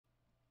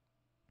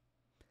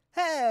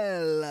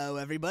Hello,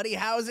 everybody.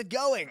 How's it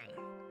going?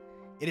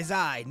 It is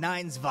I,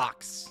 Nines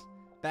Vox,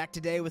 back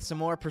today with some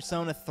more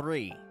Persona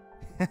 3.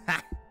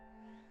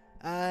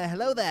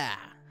 Hello there.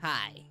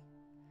 Hi.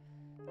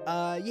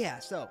 Yeah,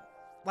 so,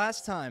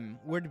 last time,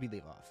 where did we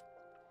leave off?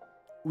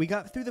 We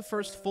got through the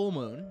first full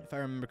moon, if I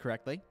remember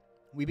correctly.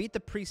 We beat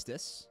the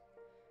priestess.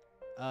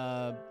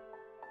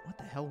 What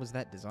the hell was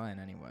that design,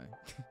 anyway?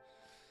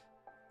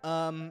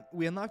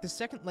 We unlocked the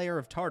second layer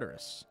of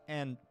Tartarus,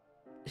 and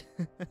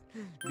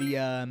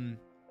the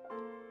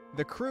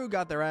crew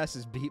got their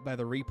asses beat by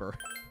the Reaper.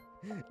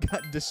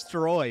 Got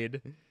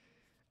destroyed.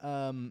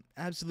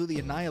 Absolutely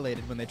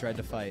annihilated when they tried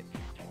to fight.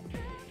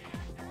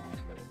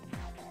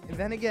 And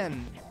then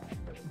again,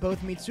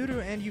 both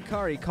Mitsuru and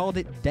Yukari called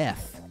it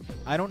death.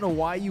 I don't know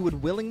why you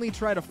would willingly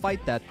try to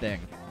fight that thing.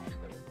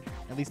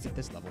 At least at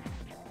this level.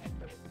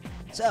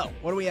 So,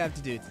 what do we have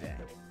to do today?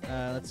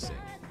 Let's see.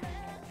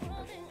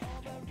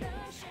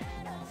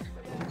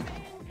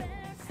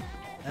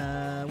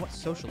 What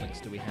social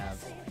links do we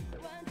have?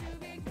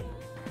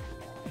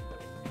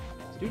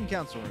 Student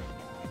council room.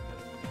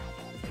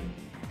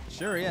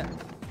 Sure, yeah.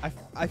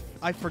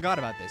 I forgot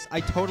about this. I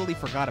totally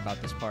forgot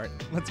about this part.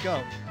 Let's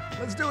go.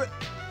 Let's do it!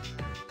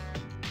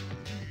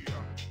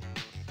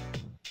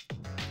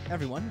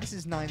 Everyone, this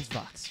is Nines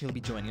Vox. He'll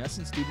be joining us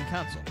in student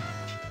council.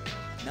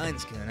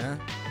 Nines-kun, huh?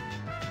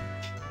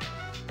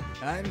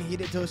 I'm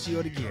Hidetoshi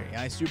Origiri.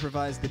 I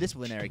supervise the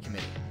disciplinary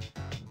committee.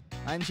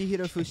 I'm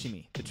Chihiro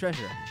Fushimi, the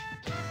treasurer.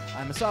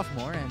 I'm a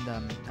sophomore, and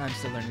I'm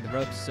still learning the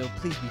ropes, so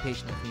please be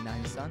patient with me,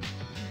 Nines-san.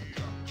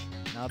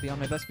 And I'll be on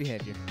my best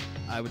behavior.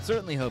 I would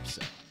certainly hope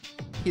so.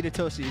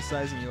 Hidetoshi is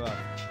sizing you up.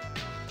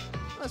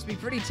 Must be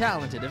pretty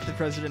talented if the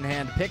president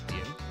hand-picked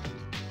you.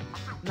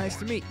 Nice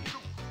to meet you.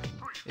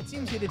 It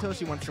seems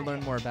Hidetoshi wants to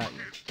learn more about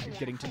you,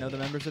 getting to know the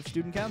members of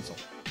student council.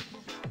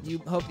 You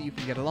hope that you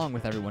can get along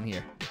with everyone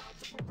here.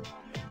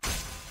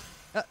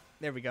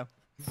 There we go.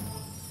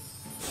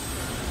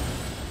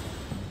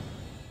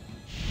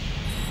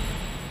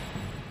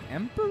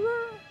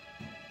 Emperor?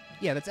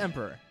 Yeah, that's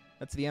Emperor.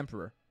 That's the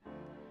Emperor.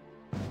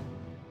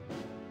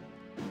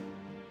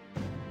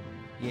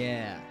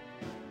 Yeah.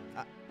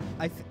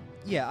 I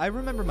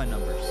remember my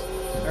numbers.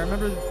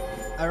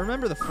 I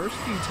remember the first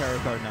few tarot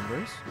card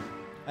numbers.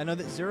 I know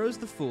that 0 is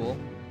the Fool,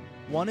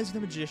 1 is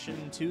the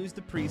Magician, 2 is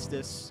the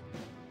Priestess,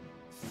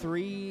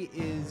 3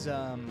 is,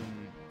 I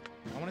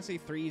want to say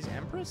 3 is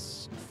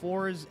Empress,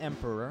 4 is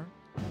Emperor.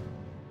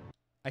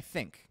 I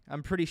think.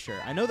 I'm pretty sure.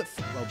 I know that,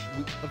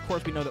 of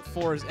course we know that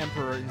 4 is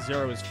Emperor and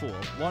 0 is Fool.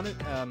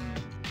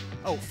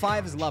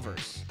 5 is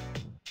Lovers.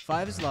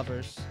 5 is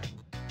Lovers.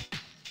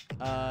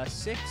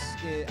 6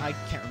 is, I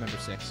can't remember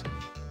 6.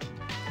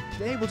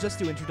 Today we'll just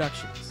do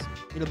introductions.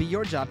 It'll be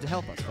your job to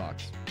help us,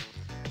 Fox.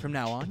 From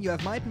now on, you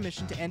have my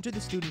permission to enter the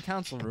student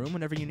council room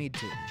whenever you need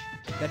to.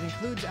 That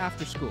includes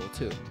after school,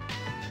 too.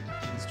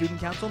 The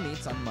student council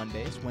meets on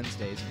Mondays,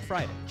 Wednesdays, and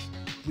Fridays.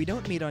 We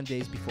don't meet on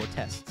days before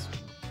tests.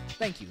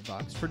 Thank you,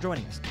 Vox, for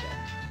joining us today.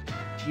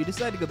 You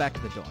decide to go back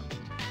to the dorm.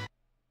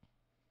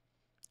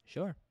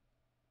 Sure.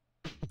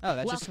 Oh,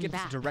 that just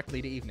skips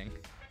directly to evening.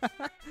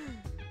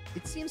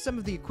 It seems some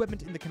of the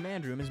equipment in the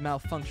command room is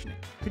malfunctioning.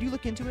 Could you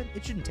look into it?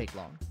 It shouldn't take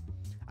long.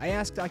 I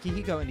asked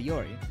Akihiko and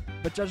Iori,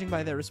 but judging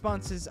by their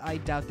responses, I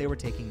doubt they were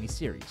taking me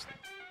seriously.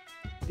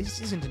 This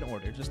isn't an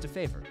order, just a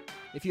favor.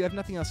 If you have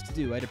nothing else to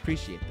do, I'd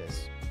appreciate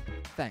this.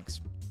 Thanks.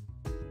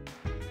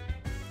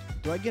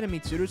 Do I get a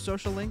Mitsuru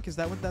social link? Is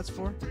that what that's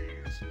for?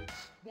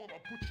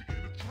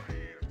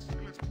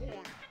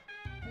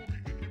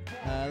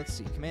 Let's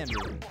see. Command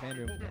room. Command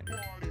room. Command room.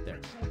 There.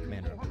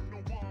 Command room.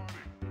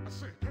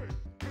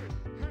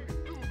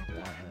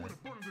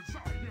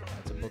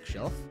 That's a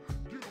bookshelf.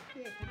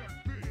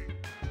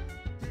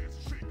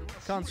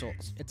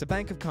 Consoles. It's a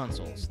bank of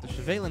consoles. The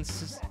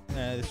surveillance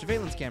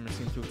camera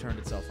seems to have turned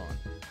itself on.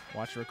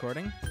 Watch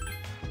recording?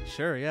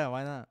 Sure, yeah,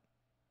 why not?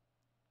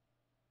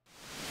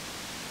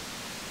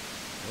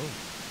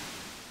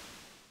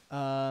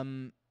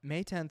 Oh.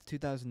 May 10th,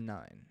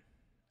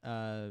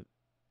 2009.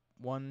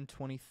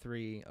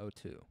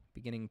 1:23:02.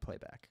 Beginning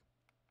playback.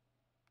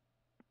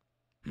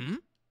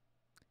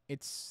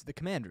 It's the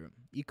command room.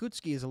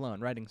 Ikutsuki is alone,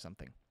 writing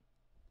something.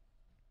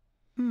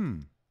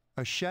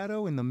 A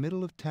shadow in the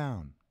middle of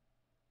town.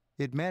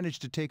 It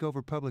managed to take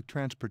over public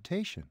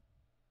transportation.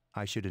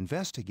 I should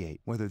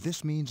investigate whether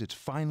this means it's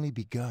finally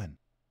begun.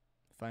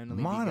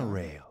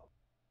 Monorail.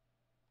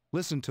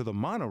 Listen to the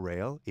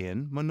monorail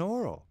in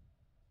Monoro.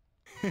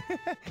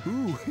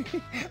 Ooh,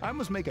 I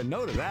must make a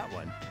note of that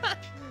one.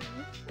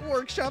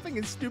 Workshopping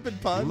and stupid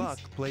puns? Luck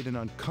played an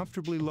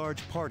uncomfortably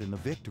large part in the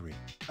victory.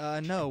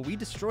 No, we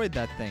destroyed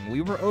that thing.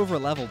 We were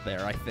over-leveled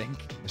there, I think.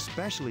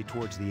 Especially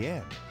towards the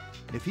end.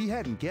 If he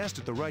hadn't guessed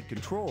at the right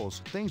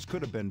controls, things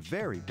could have been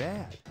very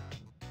bad.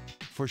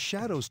 For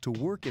shadows to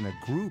work in a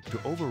group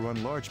to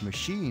overrun large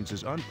machines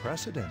is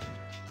unprecedented.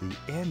 The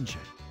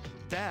engine.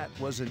 That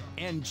was an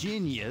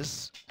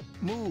ingenious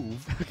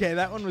move. Okay,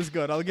 that one was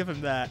good. I'll give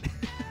him that.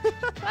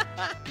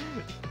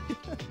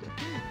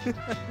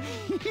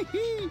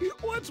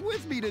 What's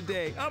with me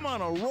today? I'm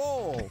on a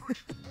roll.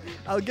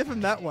 I'll give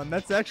him that one.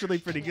 That's actually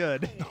pretty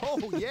good.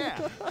 Oh,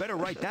 yeah. Better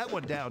write that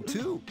one down,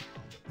 too.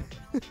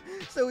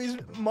 So he's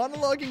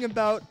monologuing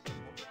about,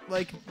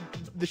 like,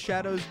 the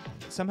shadows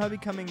somehow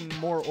becoming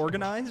more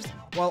organized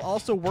while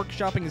also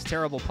workshopping his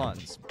terrible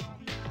puns.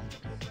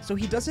 So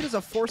he does it as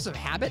a force of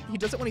habit? He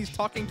does it when he's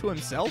talking to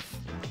himself?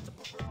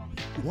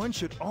 One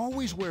should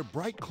always wear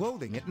bright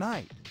clothing at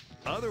night.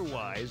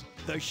 Otherwise,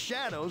 the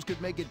shadows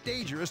could make it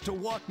dangerous to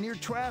walk near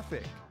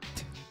traffic.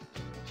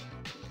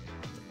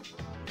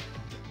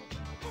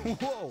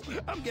 Whoa,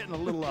 I'm getting a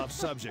little off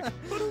subject,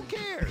 but who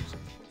cares?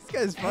 This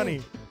guy's funny.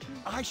 Hey,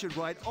 I should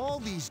write all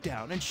these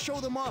down and show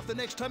them off the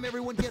next time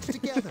everyone gets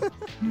together.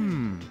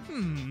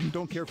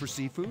 Don't care for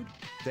seafood?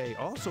 They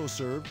also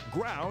serve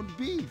ground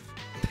beef.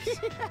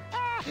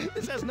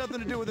 This has nothing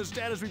to do with the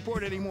status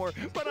report anymore,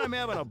 but I'm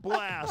having a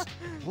blast.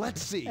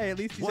 Let's see. Hey, at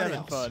least he's what having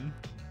else? fun.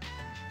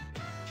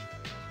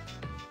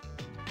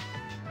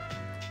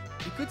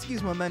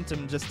 Yakutsuki's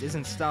momentum just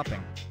isn't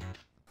stopping.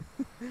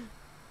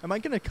 Am I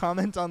gonna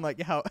comment on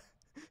like how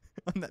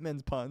on that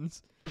man's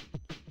puns?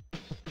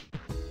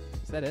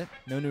 Is that it?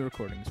 No new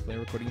recordings. Play a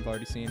recording you've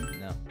already seen?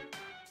 No.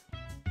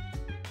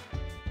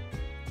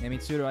 Hey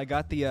Mitsuru, I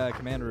got the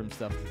command room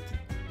stuff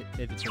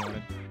if it's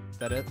wanted. Is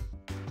that it?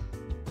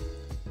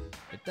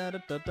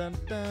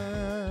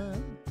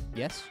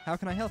 Yes? How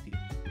can I help you?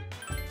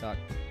 Talk.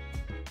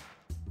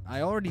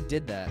 I already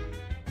did that.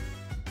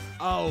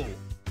 Oh!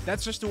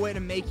 That's just a way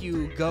to make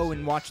you go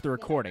and watch the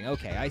recording.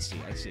 Okay, I see.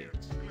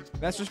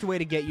 That's just a way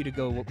to get you to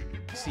go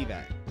see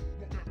that.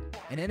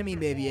 An enemy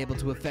may be able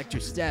to affect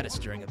your status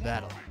during a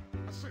battle,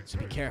 so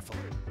be careful.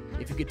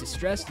 If you get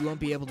distressed, you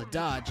won't be able to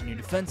dodge and your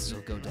defenses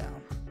will go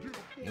down.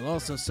 You'll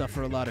also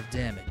suffer a lot of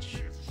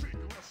damage.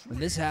 When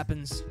this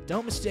happens,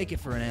 don't mistake it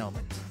for an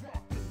ailment.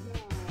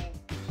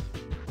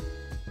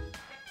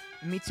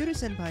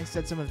 Mitsuru-senpai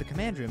said some of the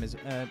command room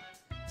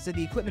said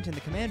the equipment in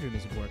the command room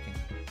isn't working.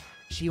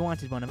 She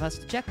wanted one of us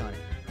to check on it.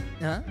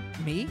 Huh?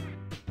 Me?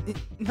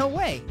 No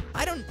way!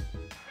 I don't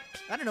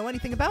know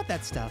anything about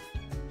that stuff.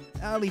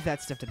 I'll leave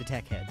that stuff to the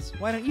tech heads.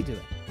 Why don't you do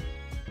it?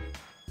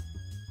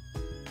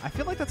 I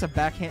feel like that's a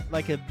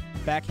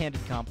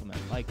backhanded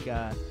compliment.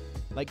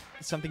 Like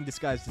something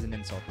disguised as an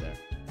insult there.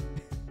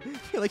 I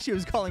feel like she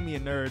was calling me a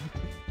nerd.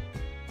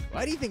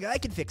 Why do you think I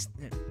could fix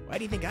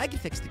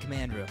the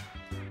command room?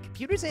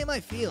 Computers ain't my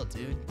field,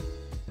 dude.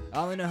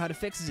 All I know how to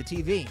fix is a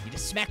TV. You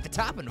just smack the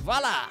top and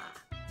voila!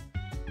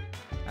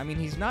 I mean,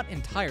 he's not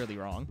entirely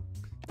wrong.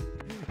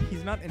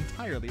 He's not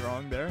entirely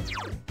wrong there.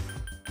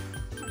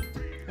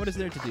 What is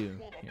there to do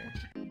here?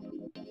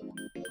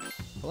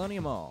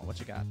 Polonium Mall, what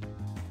you got?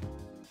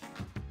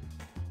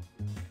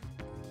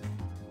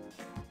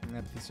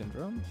 Apathy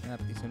syndrome,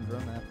 apathy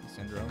syndrome, apathy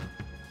syndrome.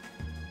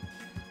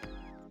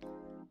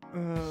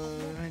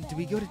 Do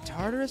we go to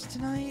Tartarus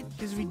tonight?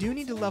 Because we do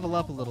need to level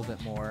up a little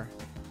bit more.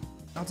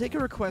 I'll take a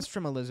request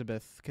from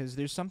Elizabeth, because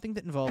there's something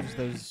that involves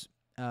those,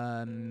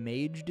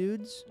 mage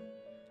dudes.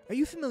 Are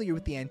you familiar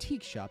with the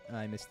antique shop?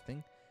 I missed the thing.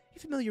 Are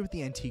you familiar with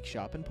the antique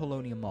shop in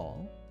Polonium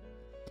Mall?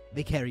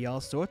 They carry all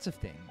sorts of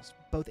things,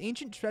 both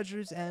ancient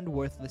treasures and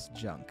worthless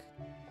junk.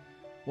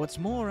 What's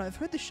more, I've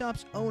heard the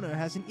shop's owner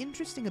has an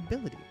interesting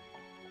ability.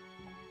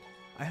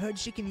 I heard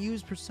she can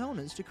use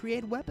personas to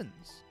create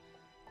weapons.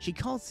 She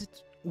calls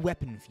it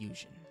weapon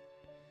fusion.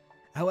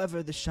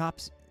 However, the shop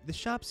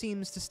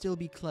seems to still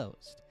be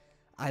closed.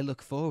 I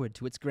look forward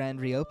to its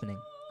grand reopening.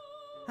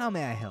 How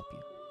may I help you?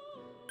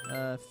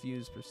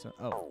 Fuse persona.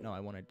 Oh, no, I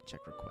wanted to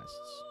check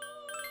requests.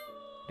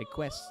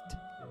 Request.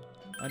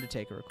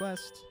 Undertake a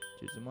request.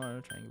 Choose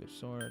tomorrow. Triangular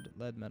sword.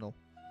 Lead metal.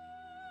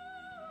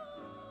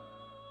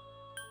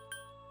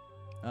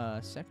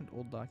 Second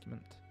old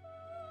document.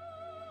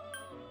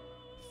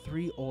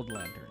 3 old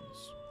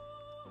lanterns.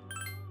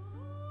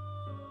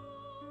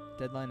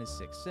 Deadline is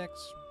 6/6.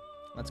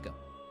 Let's go.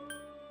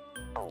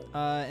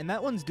 And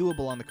that one's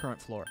doable on the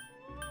current floor.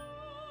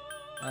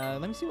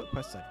 Let me see what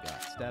quests I've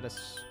got.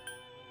 Status.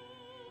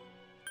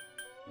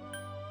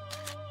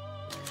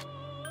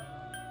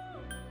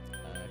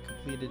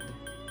 Completed.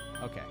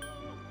 Okay.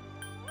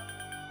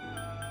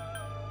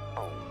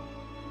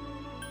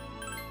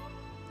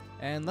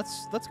 And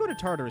let's go to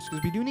Tartarus,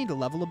 because we do need to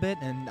level a bit,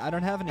 and I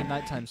don't have any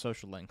nighttime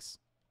social links.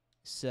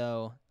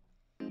 So,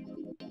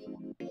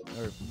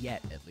 or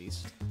yet at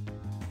least.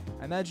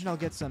 I imagine I'll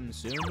get some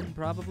soon,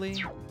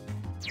 probably.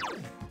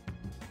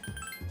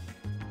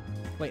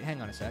 Wait,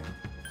 hang on a sec.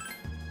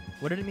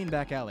 What did it mean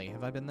back alley?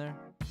 Have I been there?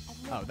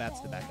 Oh,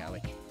 that's the back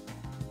alley.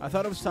 I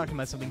thought I was talking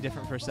about something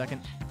different for a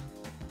second.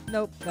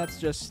 Nope, that's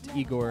just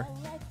Igor.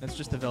 That's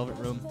just the Velvet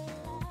Room.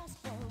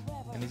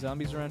 Any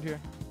zombies around here?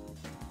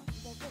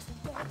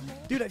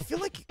 Dude, I feel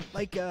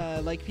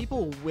like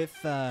people with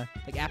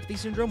like apathy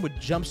syndrome would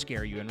jump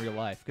scare you in real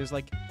life, because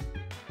like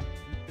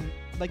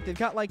they've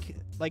got like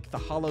the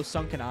hollow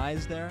sunken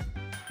eyes there.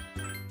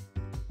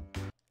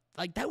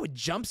 Like that would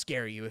jump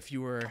scare you if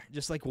you were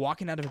just like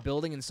walking out of a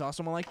building and saw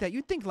someone like that.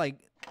 You'd think like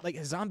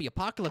a zombie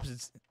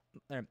apocalypse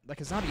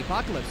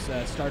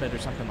started or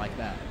something like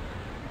that.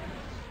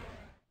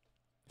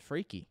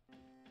 freaky.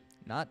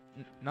 Not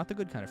the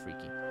good kind of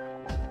freaky.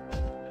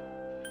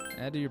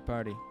 Add to your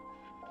party.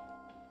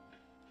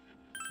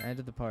 Add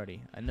to the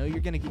party. I know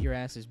you're gonna get your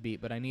asses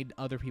beat, but I need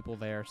other people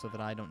there so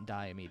that I don't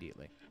die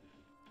immediately.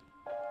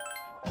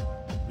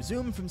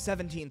 Resume from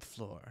 17th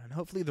floor, and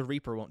hopefully the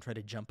Reaper won't try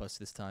to jump us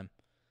this time.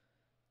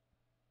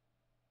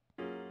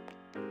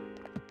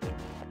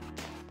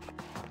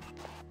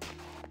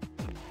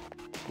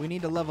 We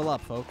need to level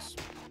up, folks.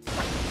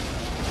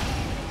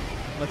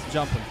 Let's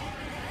jump him.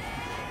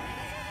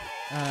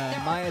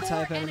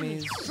 Maya-type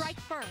enemies. Strike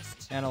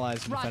first.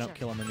 Analyze them if I Roger. don't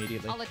kill them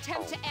immediately. I'll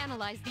attempt to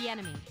analyze the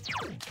enemy.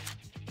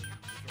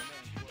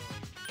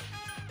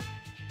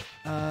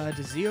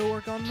 Does Zio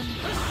work on them?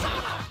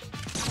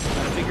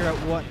 Trying to figure out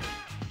what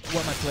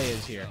my play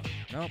is here.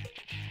 Nope.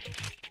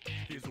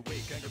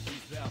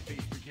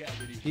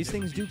 These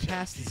things do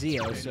cast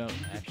Zio, so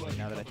actually,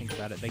 now that I think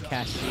about it, they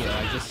cast Zio.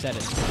 I just said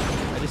it.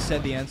 I just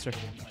said the answer.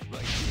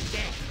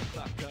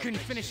 Couldn't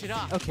finish it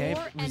off. Okay,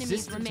 4 enemies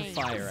resistant to remain.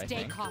 fire, I Stay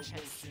think.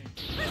 cautious.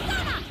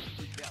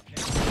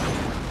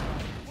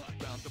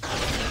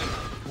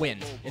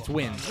 Wind. It's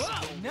wind.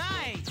 Whoa,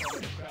 nice!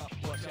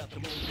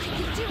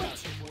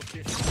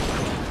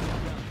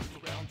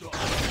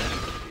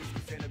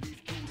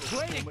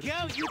 Way to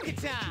go,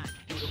 Yucatan!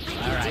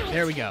 Alright,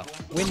 there we go.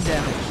 Wind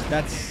damage.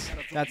 That's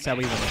how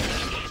we win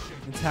this.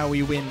 That's how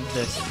we win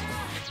this.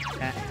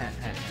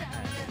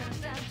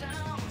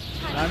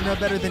 I'm no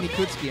better than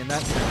Ikutsuki in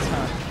that sense,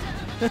 huh?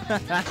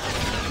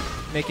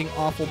 Making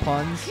awful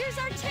puns.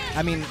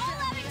 I mean,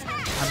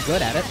 I'm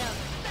good at it.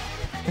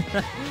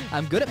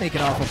 I'm good at making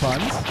awful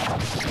puns.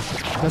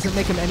 Doesn't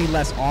make them any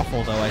less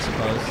awful, though, I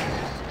suppose.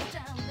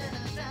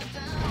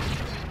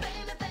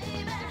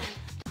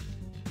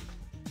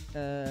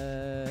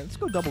 Let's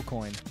go double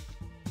coin.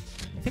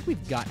 I think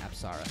we've got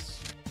Apsaras.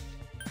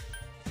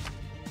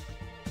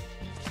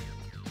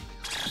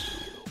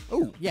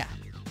 Oh, yeah.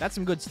 That's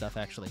some good stuff,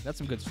 actually. That's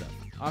some good stuff.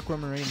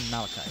 Aquamarine and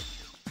Malachite.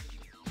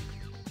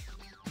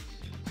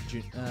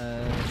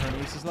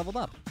 Hermes is leveled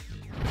up.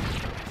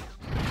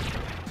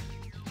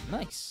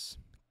 Nice.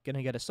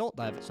 Gonna get Assault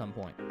Dive at some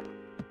point.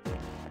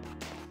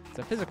 It's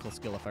a physical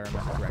skill, if I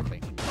remember correctly.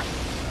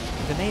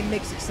 The name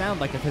makes it sound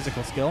like a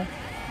physical skill.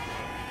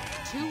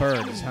 2 Birds,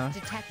 enemies huh?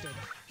 detected.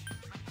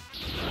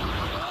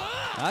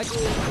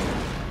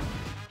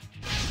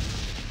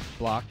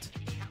 Blocked.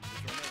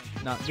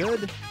 Not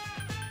good.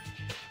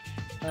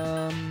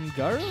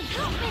 Garu?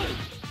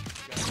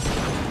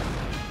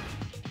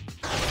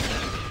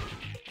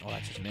 Oh,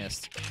 that just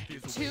missed.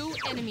 2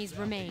 enemies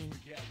remain.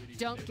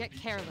 Don't get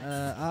careless.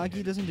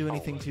 Agi doesn't do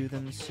anything to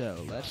them, so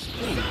let's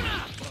leave.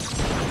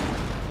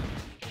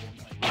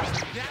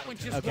 That one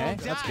just Okay,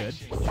 won't that's die. good.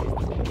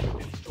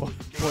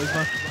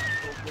 Poison.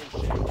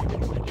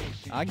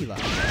 Aguila.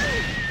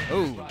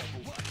 Oh.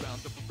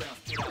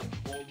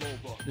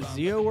 Does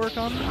Zio work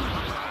on them?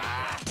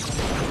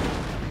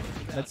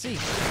 Let's see.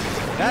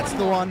 That's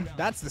the one.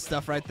 That's the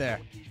stuff right there.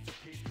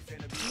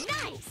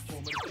 Nice!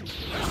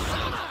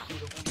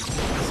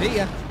 See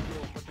ya.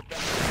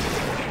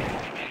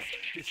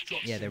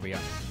 Yeah, there we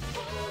are.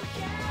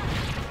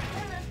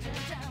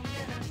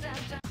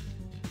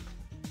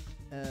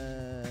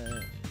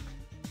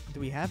 Do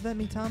we have that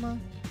Mitama?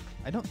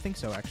 I don't think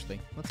so, actually.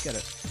 Let's get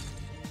it.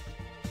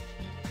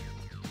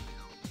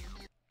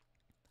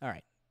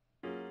 Alright.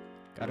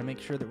 Gotta make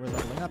sure that we're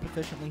leveling up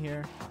efficiently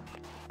here.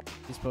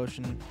 This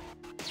potion.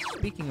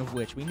 Speaking of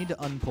which, we need to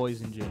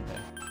unpoison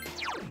Junpei.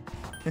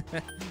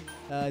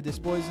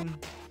 Dispoison.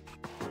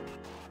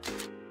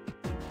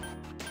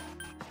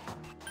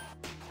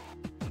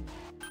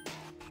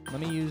 Let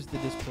me use the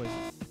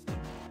dispoison.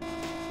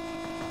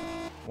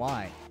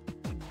 Why?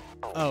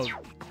 Oh,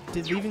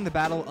 did leaving the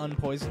battle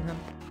unpoison him?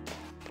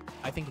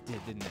 I think it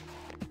did, didn't it?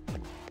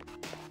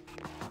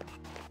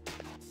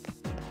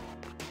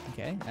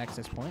 Okay,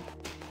 access point.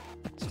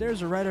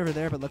 Stairs are right over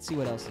there, but let's see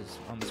what else is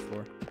on this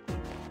floor.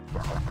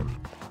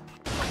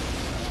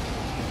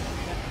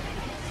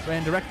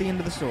 Ran directly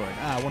into the sword.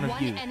 Ah, one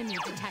of you. Enemy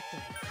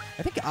detected.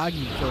 I think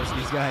Agi kills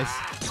these guys.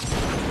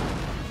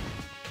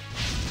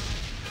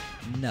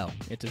 No,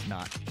 it does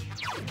not.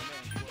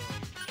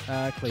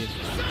 Cleave.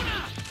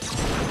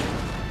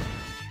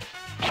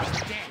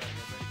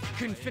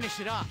 Couldn't finish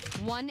it off.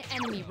 1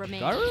 enemy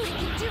remains. Garu? You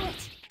can do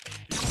it.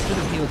 Should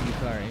have healed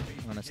Yukari,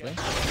 honestly.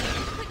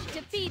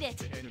 Defeat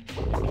it.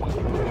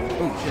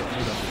 Oh shit,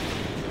 Mudo.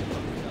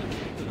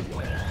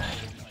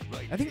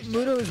 I think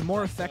Mudo is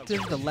more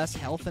effective the less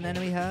health an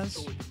enemy has.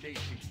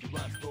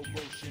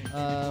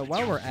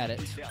 While we're at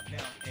it.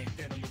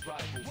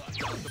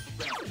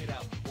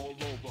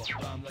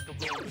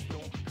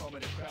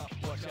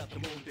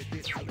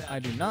 I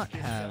do not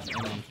have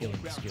any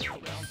healing skills.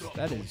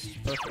 That is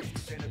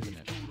perfect, isn't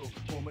it?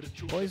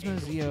 Poisma,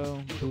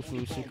 Zio,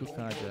 Bufu,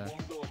 Sukukaja.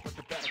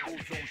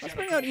 Let's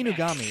bring out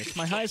Inugami. It's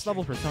my highest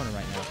level persona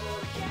right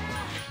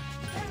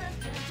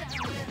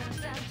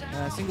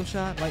now. Single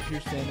shot, light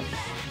pierce damage,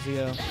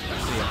 Zio.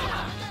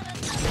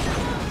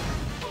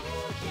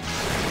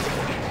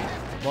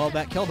 Well,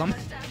 that killed him.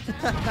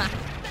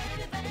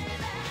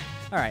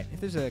 Alright, if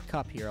there's a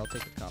cup here, I'll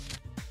take a cup.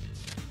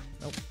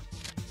 Nope.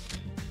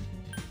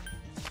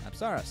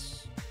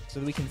 Tartarus. So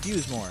that we can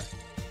fuse more.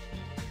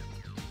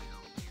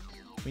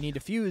 We need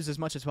to fuse as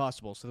much as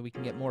possible so that we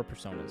can get more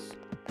personas.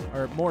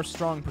 Or more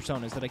strong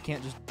personas that I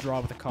can't just draw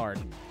with a card.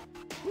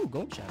 Ooh,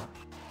 gold shadow.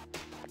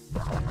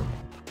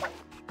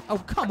 Oh,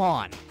 come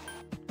on!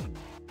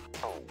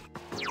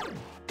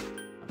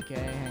 Okay,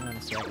 hang on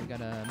a sec. We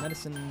got a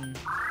medicine.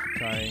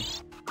 Sorry.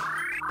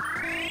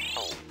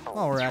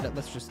 While we're at it,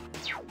 let's just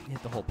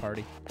hit the whole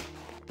party.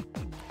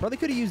 Probably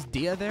could have used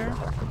Dia there.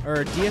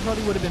 Or Dia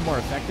probably would have been more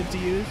effective to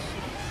use.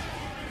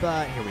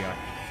 But here we are.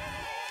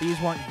 These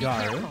want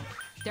Garu.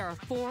 There are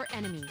 4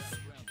 enemies.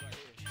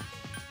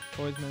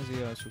 Poison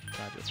Zio,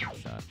 Sukukaja,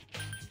 shot.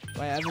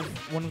 Do I have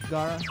one with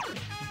Garu?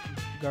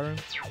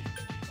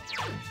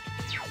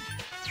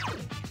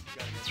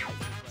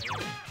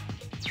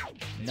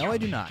 No, I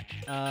do not.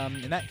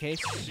 In that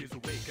case,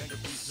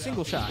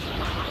 single shot.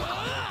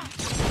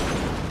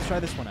 Let's try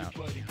this one out.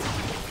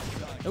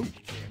 Oh.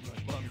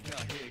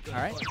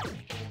 Alright.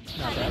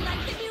 Not bad.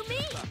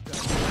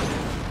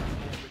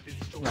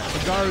 Right, so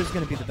Garu's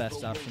gonna be the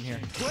best option here.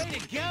 Way to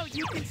go,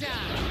 you can die.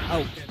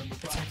 Oh.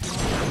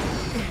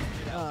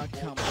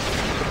 Come on.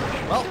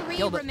 Well, 3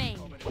 killed it. remain.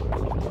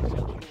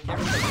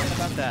 Never forget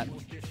about that.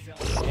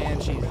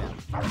 And she's down.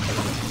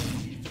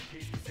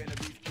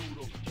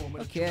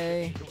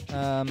 Okay.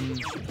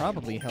 Should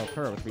probably help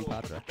her with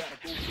Repatra.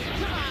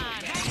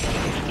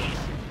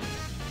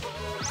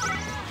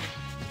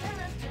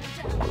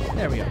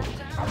 There we go.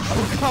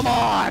 Oh, come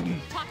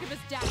on! Takubas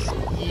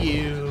down.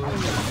 You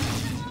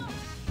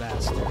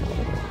bastard.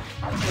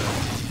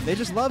 They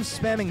just love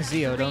spamming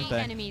Zio, don't 3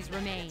 they? enemies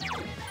remain.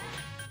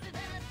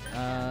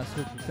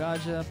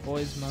 Sukukaja,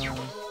 Poisma.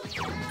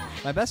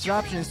 My best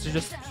option is to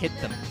just hit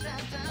them.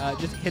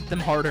 Just hit them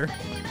harder.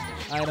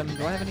 Item.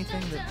 Do I have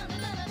anything that...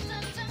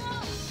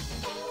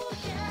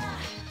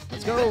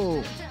 Let's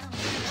go!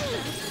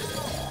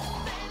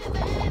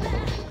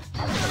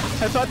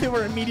 I thought they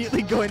were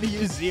immediately going to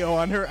use Zio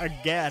on her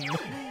again.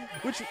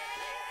 Which,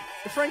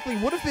 frankly,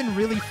 would have been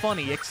really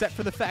funny, except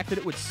for the fact that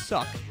it would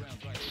suck.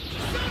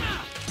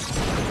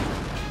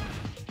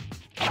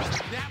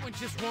 That one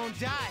just won't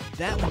die.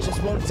 That one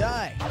just won't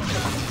die.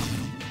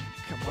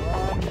 Come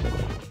on.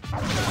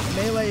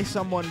 Melee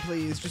someone,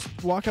 please. Just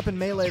walk up and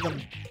melee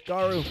them.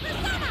 Garu.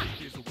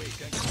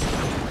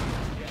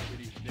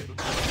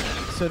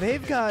 So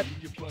they've got...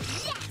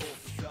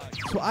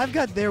 So I've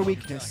got their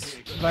weakness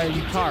via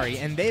Yukari,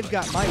 and they've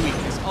got my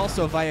weakness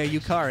also via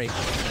Yukari.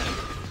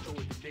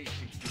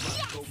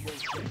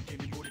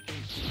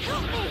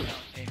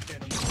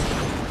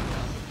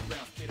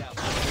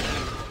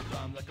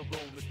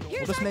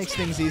 Well, this makes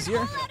things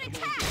easier.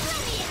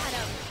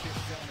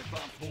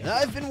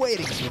 I've been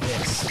waiting for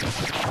this.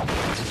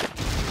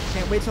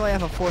 Can't wait till I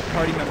have a 4th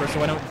party member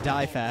so I don't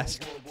die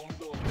fast.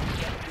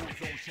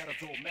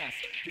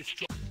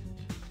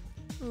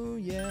 Ooh,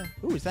 yeah.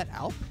 Ooh, is that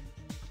Alp?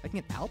 I can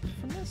get Alp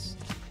from this?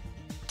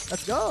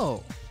 Let's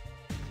go!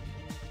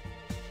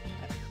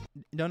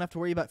 I don't have to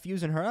worry about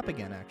fusing her up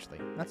again, actually.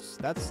 That's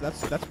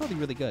probably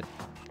really good.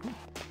 Ooh.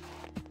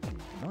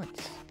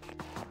 Nice.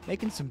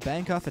 Making some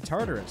bank off of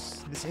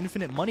Tartarus. This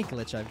infinite money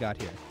glitch I've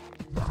got here.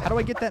 How do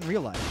I get that in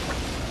real life?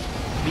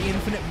 The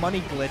infinite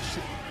money glitch.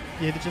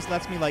 It just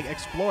lets me, like,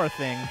 explore a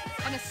thing.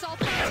 An assault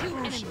on 2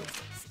 enemies.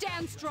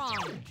 Stand strong.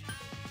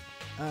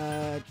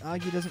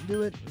 Agi doesn't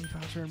do it.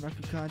 Repatra and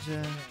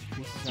Rakukaja.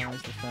 Increases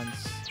size,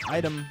 defense.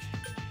 Item.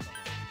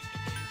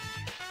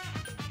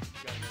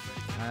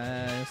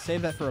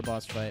 Save that for a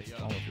boss fight.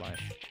 All of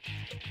life.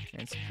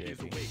 And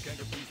security.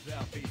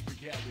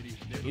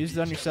 Use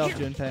it on yourself,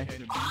 Junpei.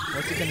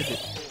 What's it gonna do?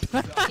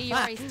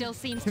 Iori still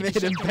seems to be Made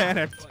him shaken.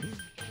 panicked.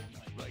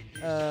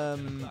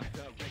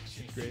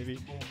 Gravy.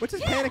 What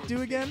does panic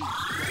do again?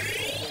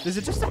 Does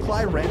it just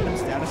apply random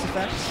status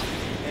effects?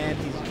 And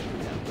he's...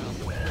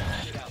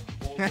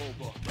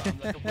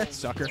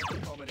 Sucker.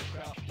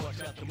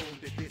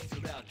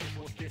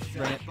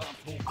 Bring it.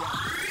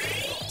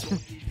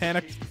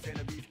 Panicked.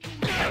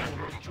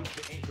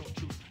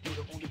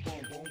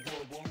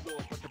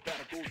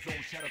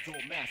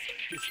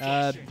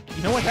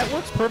 You know what? That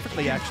works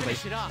perfectly, actually.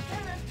 Finish it off.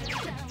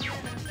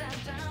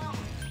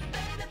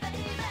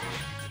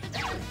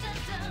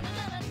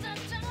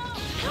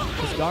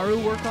 Does Garu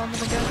work on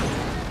them again?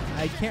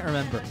 I can't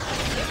remember.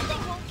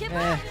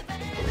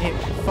 It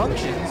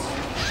functions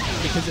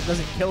because it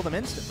doesn't kill them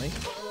instantly,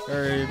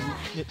 or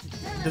it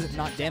doesn't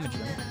not damage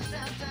them.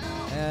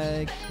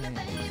 Okay.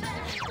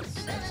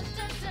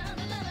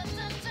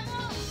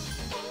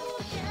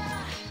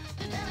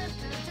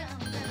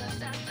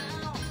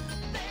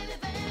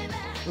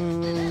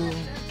 Ooh.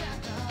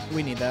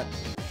 We need that.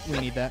 We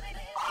need that.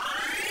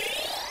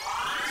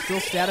 Still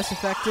status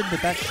affected,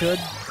 but that should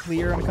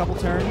clear in a couple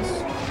turns.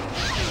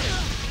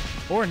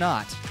 Or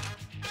not.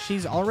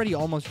 She's already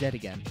almost dead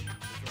again.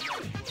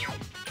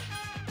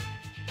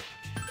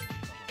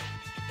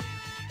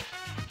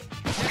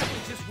 That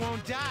one just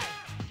won't die.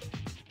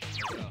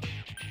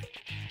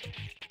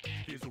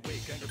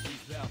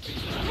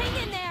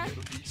 Hang in there.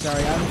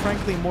 Sorry, I'm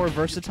frankly more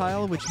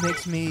versatile, which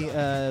makes me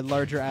a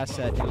larger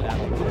asset in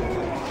battle.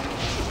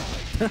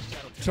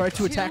 Try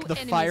to attack the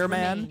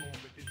fireman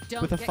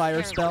with a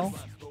fire spell.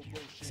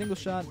 Single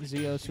shot,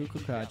 Zio,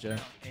 Sukukaja.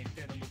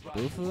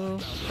 Bufu.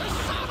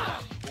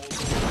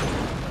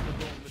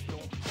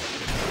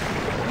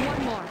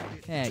 One more.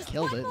 Yeah,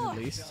 killed it at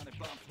least.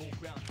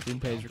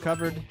 Junpei's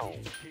recovered.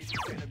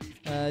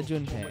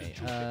 Junpei.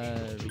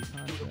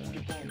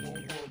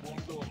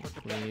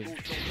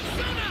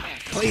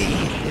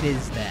 Cleave. It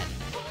is that.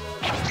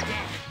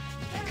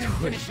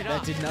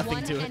 That did nothing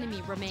One to it.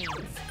 enemy remains.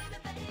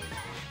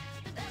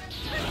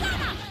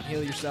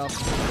 Heal yourself.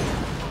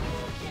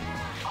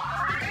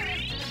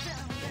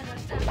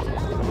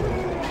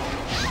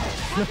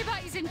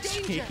 Everybody's in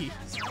danger.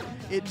 Jeez.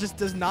 It just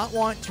does not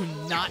want to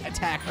not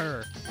attack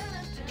her.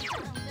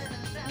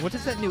 What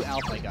does that new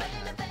alpha got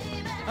have?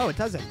 Oh, it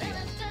does have deal.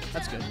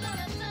 That's good.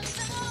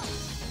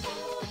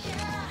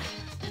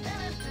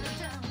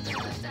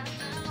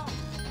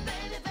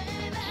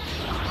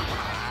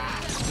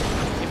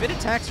 If it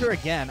attacks her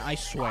again, I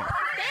swear.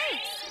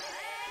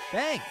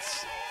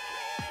 Thanks.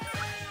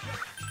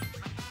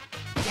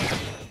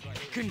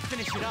 Couldn't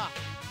finish it off.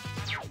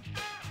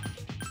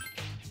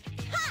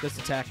 This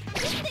attack.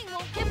 This thing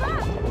won't give up.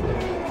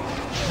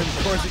 And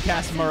of course, it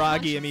casts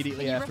Maragi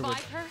immediately Can you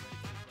afterwards. revive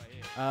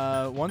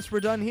her? Once we're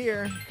done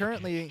here,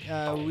 currently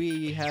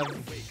we have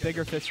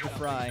bigger fish to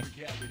fry.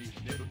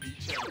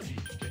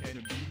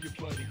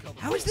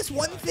 How is this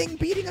one thing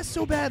beating us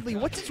so badly?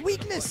 What's its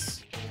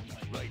weakness?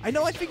 I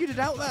know I figured it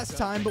out last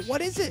time, but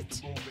what is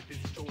it?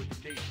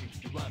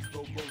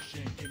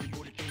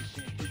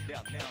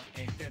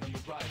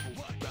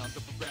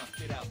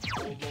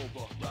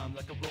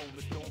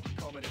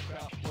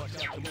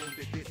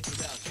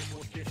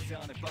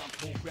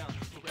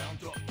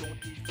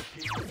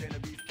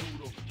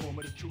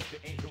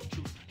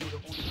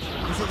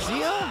 Is it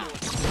Zio?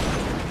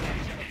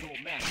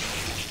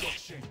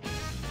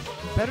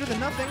 Better than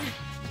nothing.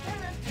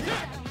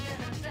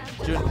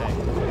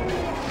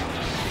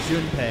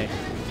 Junpei.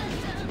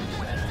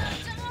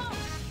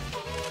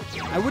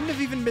 I wouldn't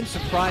have even been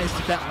surprised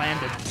if that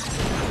landed.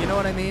 You know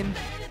what I mean?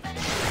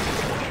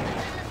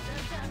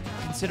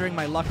 Considering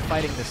my luck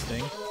fighting this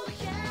thing.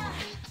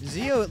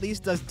 Zio at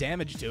least does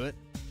damage to it.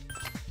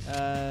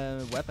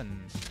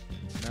 Weapon.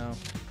 No.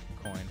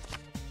 Coin.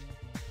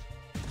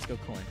 Let's go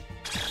coin.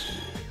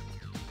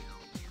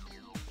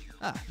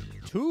 Ah,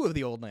 2 of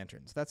the old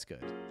lanterns. That's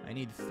good. I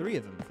need 3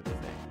 of them for the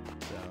thing.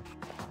 So,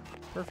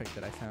 perfect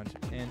that I found her.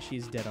 And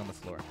she's dead on the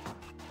floor.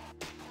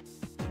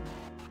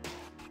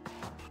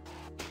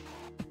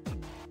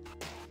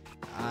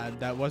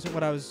 That wasn't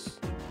what I was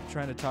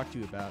trying to talk to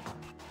you about.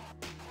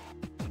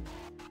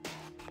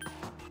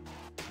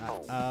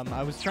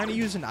 I was trying to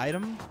use an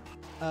item,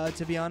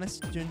 to be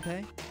honest,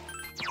 Junpei.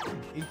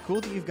 It's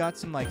cool that you've got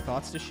some, like,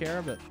 thoughts to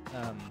share, but,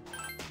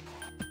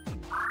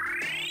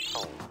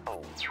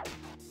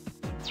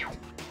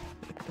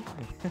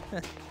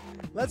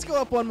 let's go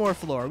up one more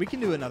floor. We can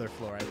do another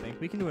floor, I think.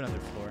 We can do another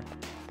floor.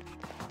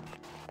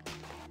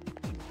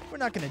 We're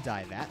not going to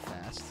die that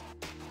fast.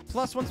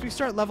 Plus, once we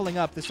start leveling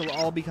up, this will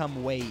all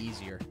become way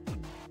easier.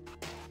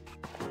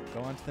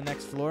 Go on to the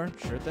next floor.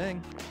 Sure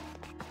thing.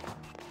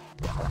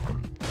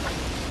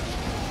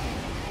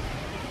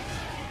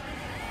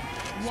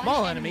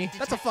 Small enemy?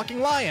 That's a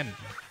fucking lion!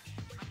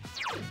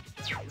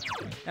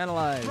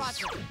 Analyze.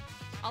 Roger.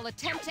 I'll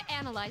attempt to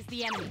analyze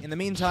the enemy. In the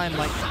meantime,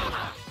 like...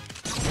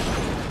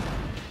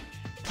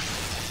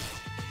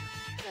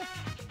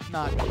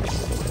 Not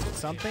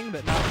something,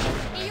 but not...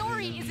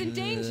 Iori is in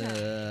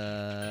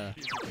danger.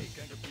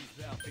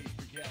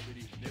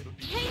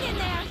 Hang in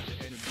there.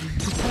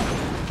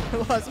 I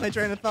lost my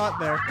train of thought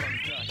there.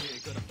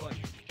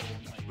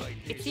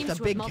 It seems It's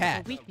a to big have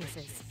cat. multiple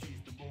weaknesses.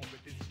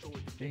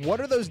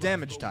 What are those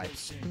damage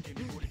types?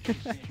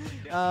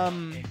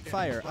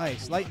 Fire,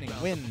 ice, lightning,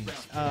 wind,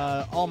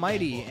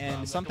 almighty,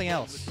 and something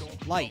else.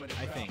 Light,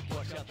 I think.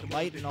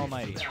 Light and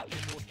almighty.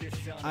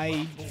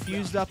 I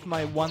fused up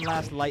my one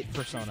last light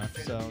persona,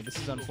 so this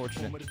is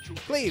unfortunate.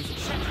 Cleave!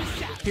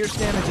 Pierce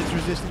damage it's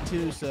resistant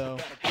to, so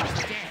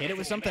hit it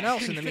with something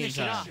else in the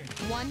meantime.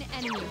 One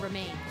enemy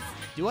remains.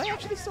 Do I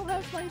actually still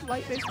have my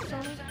light-based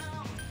persona?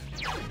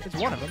 It's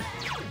one of them.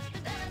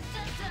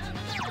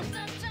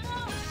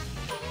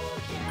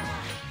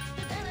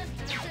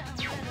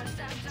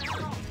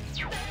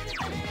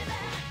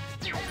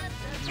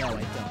 No,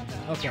 I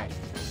don't. Okay.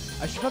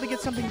 I should probably get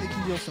something that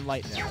can deal some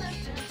light damage.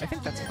 I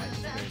think that's a light, at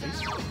the very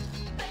least.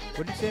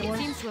 What did you say it It was?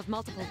 seems to have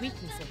multiple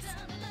weaknesses.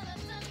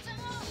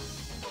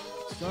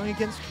 It's going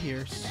against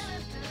Pierce.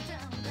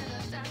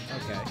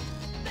 Okay.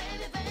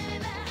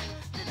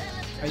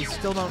 I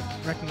still don't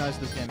recognize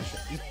this damage.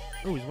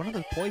 Oh, is one of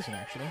those poison,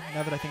 actually?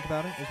 Now that I think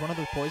about it, is one of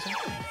those poison?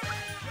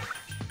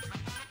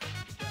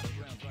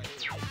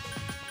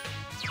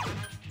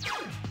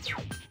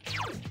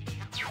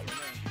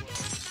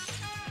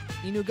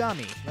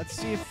 Inugami. Let's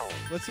see if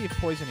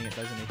poisoning it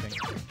does anything.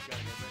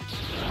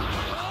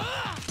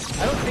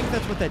 I don't think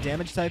that's what that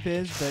damage type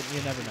is, but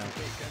you never know.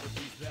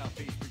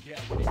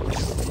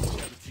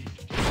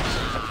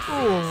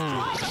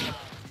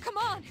 Come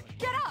on,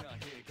 get up!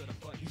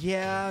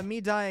 Yeah,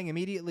 me dying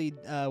immediately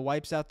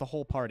wipes out the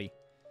whole party.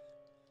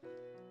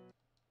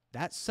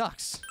 That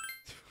sucks.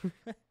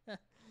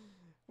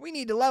 We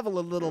need to level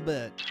a little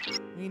bit.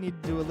 We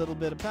need to do a little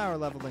bit of power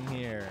leveling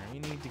here. We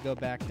need to go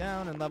back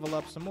down and level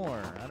up some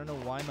more. I don't know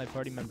why my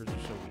party members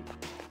are so weak.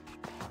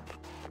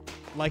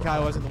 Like I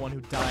wasn't the one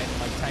who died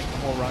and like tanked the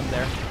whole run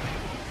there.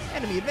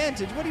 Enemy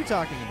advantage? What are you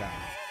talking about?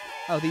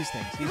 Oh, these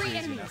things. These are 3 easy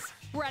enemies. enough.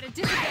 We're at a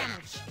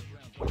disadvantage.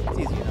 It's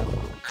easy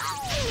enough.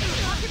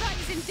 Concubine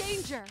is in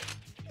danger.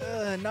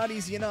 Not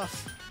easy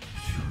enough.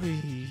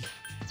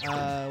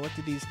 What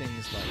did these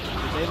things like?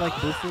 Did they like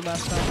Bufu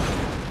last time?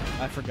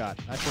 I forgot.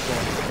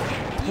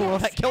 Well,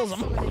 that kills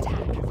them.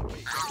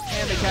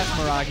 And they cast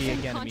Miragi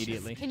again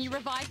immediately. Can you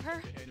revive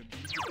her?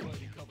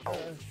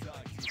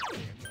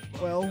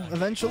 Well,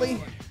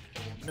 eventually.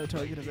 No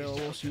target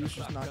available. She was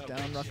just knocked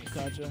down.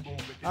 Rakukaja.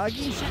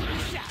 Agi.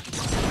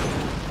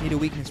 Need a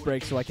weakness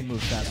break so I can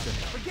move faster.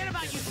 Forget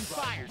about using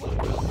fire.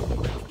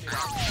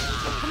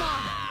 Come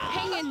on,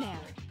 hang in there.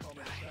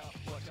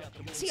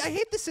 See, I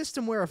hate the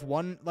system where if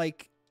one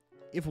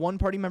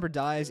party member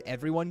dies,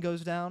 everyone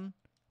goes down.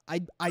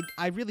 I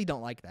really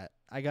don't like that.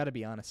 I gotta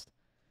be honest.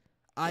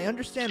 I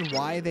understand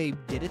why they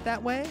did it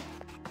that way,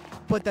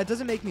 but that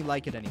doesn't make me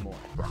like it anymore.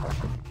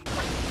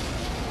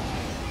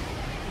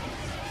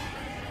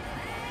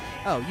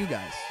 Oh, you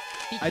guys.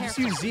 I just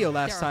used Zio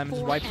last time and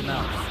just wiped them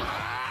out.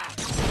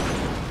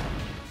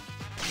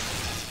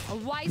 A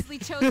wisely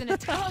chosen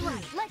attack. All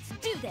right, let's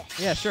do this.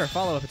 Yeah, sure.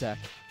 Follow-up attack.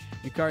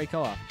 Yukari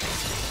co-op.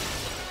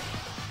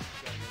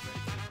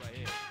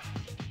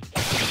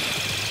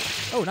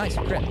 Oh, nice.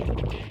 Crit.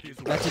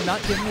 That did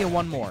not give me a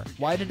one more.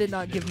 Why did it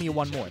not give me a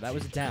one more? That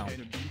was down.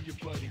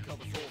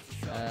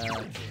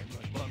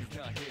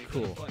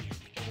 Cool.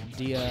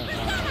 Dia,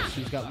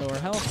 she's got lower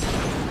health.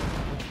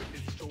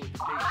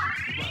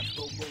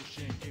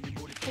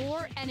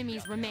 4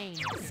 enemies remain.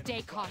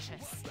 Stay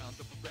cautious.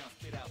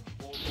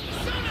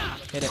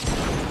 Hit it.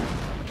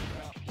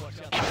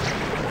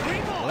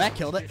 Well, that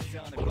killed it.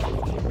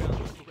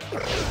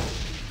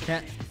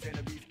 Can't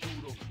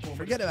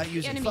forget about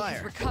using Enemy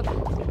fire. recovered.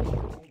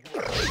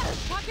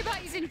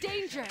 Concubine is in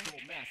danger.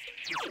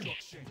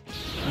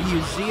 We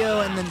use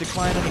Zio and then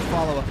decline any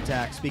follow-up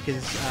attacks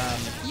because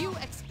You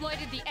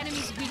exploited the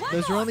enemy's weakness.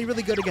 those are only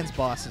really good against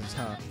bosses,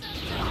 huh?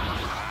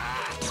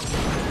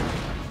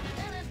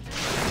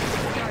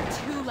 There are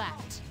 2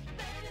 left.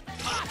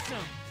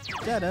 Awesome.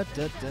 Da -da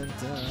 -da -da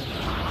 -da.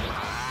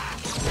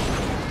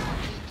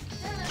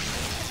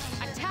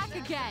 Attack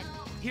again.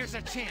 Here's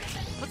a chance.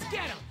 Let's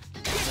get him.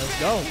 Let's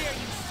go. Here,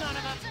 you son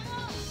of a...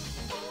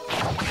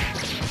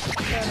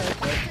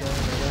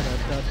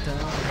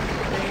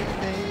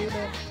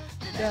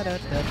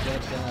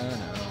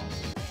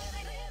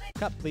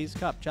 Cup, please.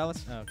 Cup.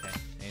 Chalice. Okay.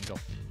 Angel.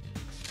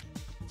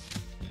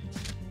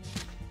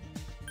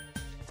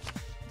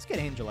 Let's get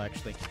Angel,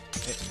 actually.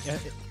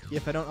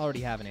 If I don't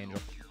already have an Angel.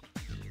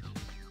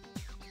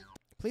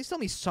 Please tell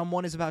me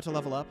someone is about to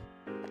level up.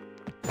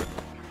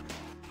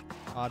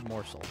 Odd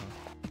morsel, huh?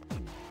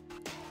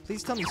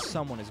 Please tell me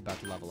someone is about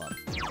to level up.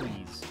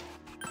 Please.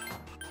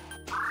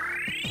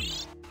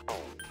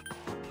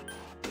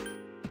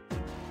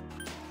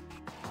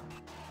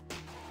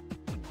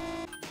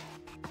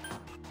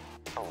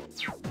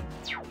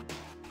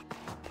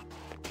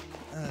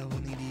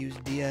 We'll need to use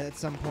Dia at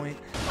some point.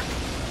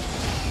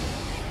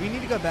 We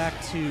need to go back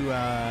to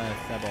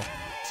Thebel.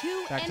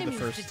 2 Back to the enemies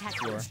first detected.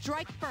 floor.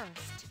 Strike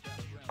first.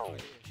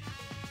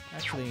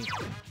 Actually,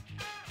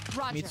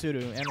 Roger.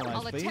 Mitsuru, analyze,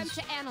 I'll please. attempt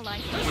to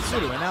analyze.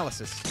 Mitsuru,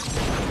 analysis.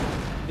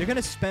 They're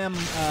gonna spam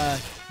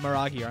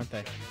Miragi, aren't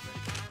they?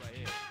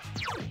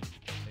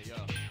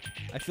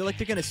 I feel like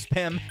they're gonna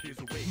spam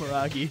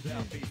Miragi.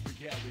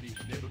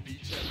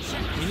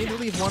 We need to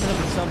leave one of them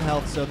with some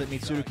health so that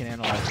Mitsuru can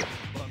analyze it.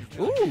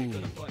 Ooh!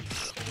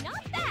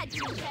 Not bad,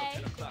 Junpei.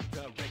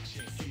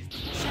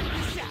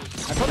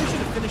 I probably should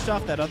have finished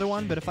off that other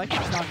one, but if I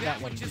can knock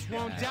that one... Just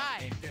won't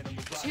die.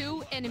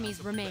 2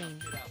 enemies remain.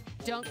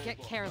 Don't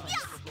get careless.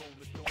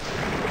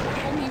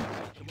 Only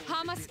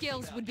Hama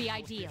skills would be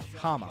ideal.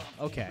 Hama,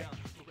 okay.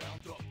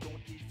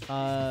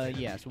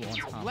 Yeah, so what one's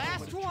Hama?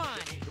 Last one.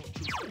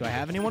 Do I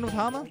have anyone with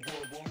Hama?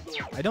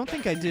 I don't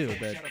think I do,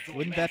 but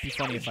wouldn't that be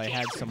funny if I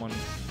had someone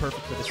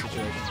perfect for this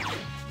situation?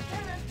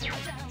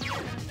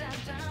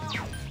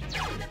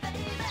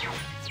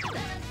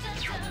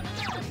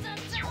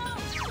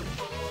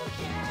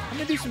 I'm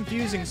gonna do some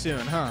fusing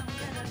soon, huh?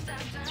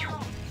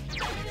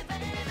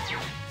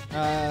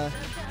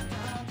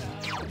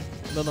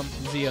 Lilum,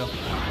 Zio.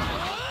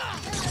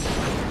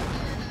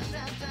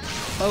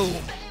 Oh!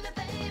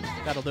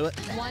 That'll do it.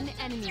 1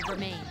 enemy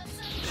remains.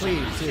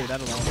 Please, too,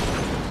 that'll help.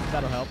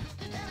 That'll help.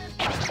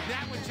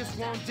 That one just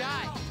won't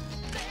die.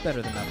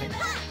 Better than nothing.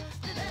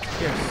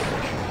 Here.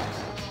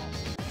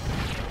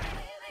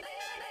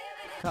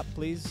 Cup,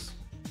 please.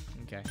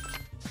 Okay.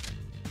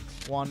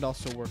 Wand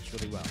also works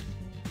really well.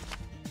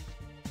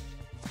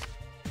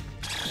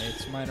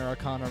 It's Minor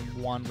Arcana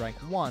Wand rank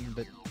 1,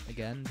 but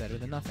again, better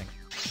than nothing.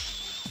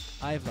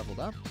 I've leveled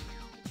up.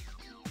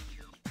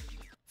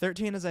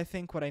 13 is, I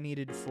think, what I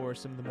needed for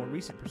some of the more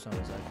recent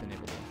personas I've been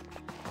able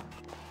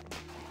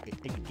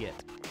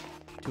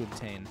to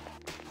obtain.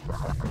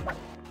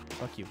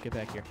 Fuck you. Get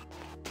back here.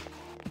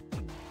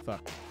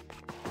 Fuck.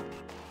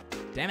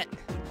 Damn it.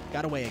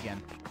 Got away again.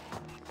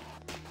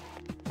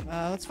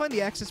 Let's find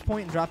the access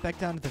point and drop back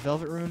down to the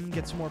Velvet Room and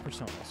get some more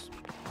personas.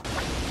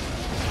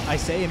 I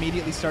say,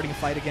 immediately starting a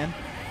fight again.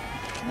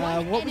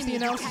 What was the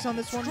analysis on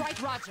this one?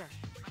 Strike Roger.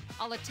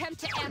 I'll attempt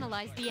to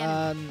analyze the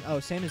enemy. Oh,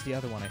 same as the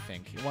other one, I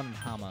think. One in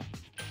Hama.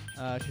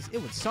 Because it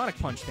would Sonic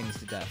Punch things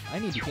to death. I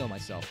need to heal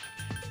myself.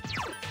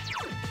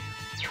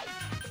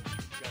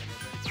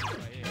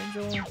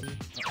 Angel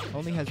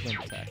only has wind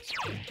attacks.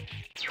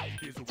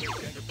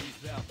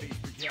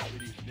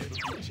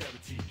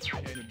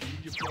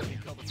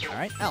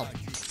 Alright, Elf.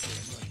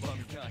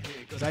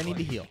 Because I need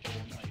to heal.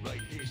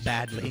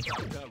 Badly.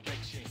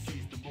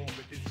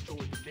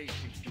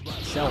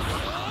 Self.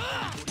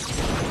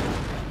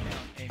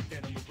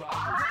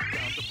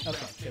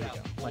 Okay, there we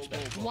go. Much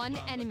better. One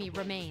enemy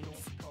remains.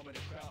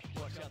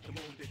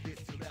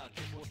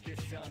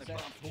 Okay.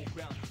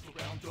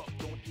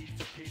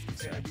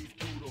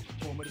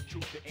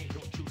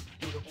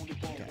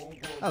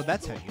 Oh,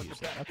 that's how you use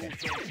that. Okay.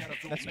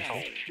 That's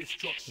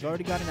useful. We've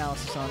already got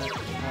analysis on it.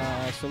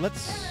 So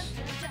let's...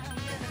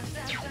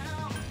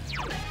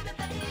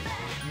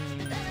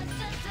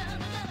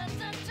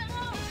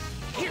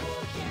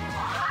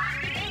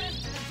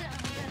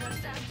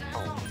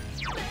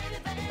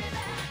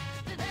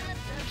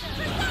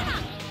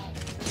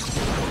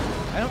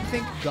 I don't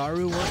think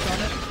Garu worked on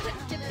it.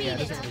 Yeah, it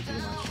doesn't really do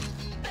much.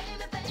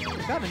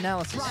 We've got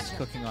analysis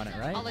cooking on it,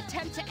 right? I'll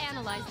attempt to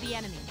analyze the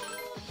enemy.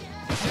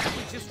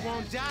 We just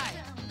won't die.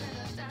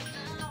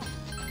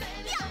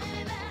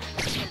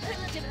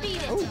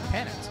 Defeated. Oh,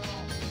 panicked.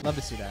 Love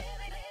to see that.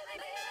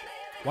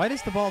 Why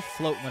does the ball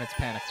float when it's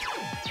panicked?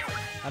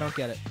 I don't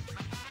get it.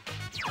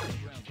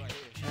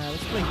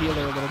 Let's play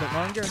healer a little bit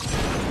longer.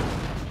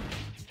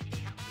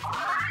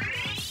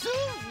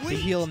 To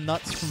heal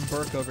nuts from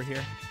Burke over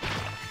here.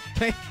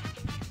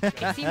 It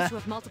seems to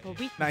have multiple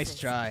weaknesses. Nice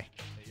try.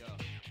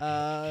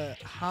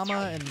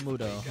 Hama and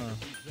Mudo, huh?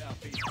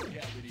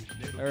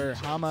 Or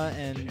Hama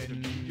and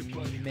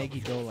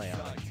Megidoleon.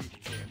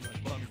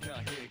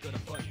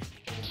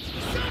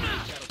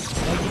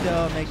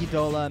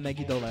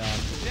 Megidoleon.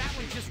 That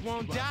one just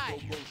won't die.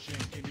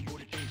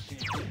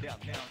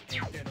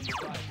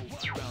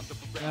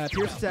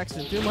 Pierce attacks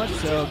didn't do much,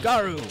 so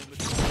Garu!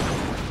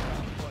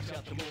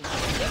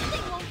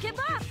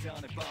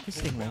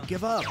 This thing won't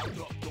give up.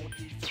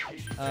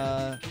 Change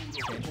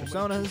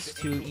personas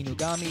to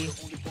Inugami.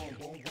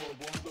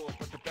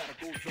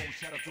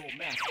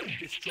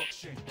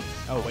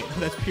 Oh wait,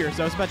 that's Pierce.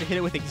 I was about to hit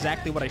it with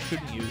exactly what I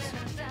shouldn't use.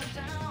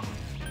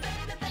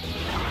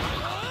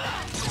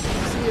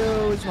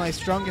 Zio is my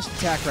strongest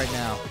attack right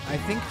now. I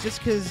think just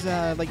because,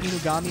 like,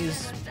 Inugami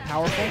is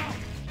powerful.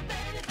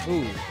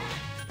 Ooh.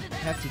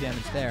 Hefty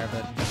damage there,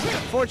 but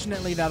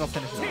fortunately that'll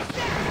finish it off.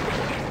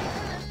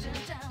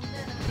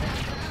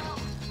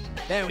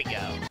 There we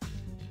go.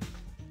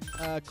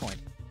 Coin.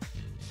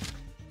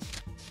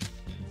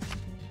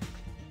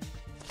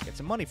 Get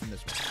some money from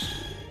this one.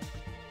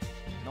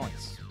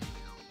 Nice.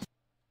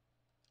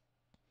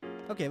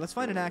 Okay, let's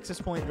find an access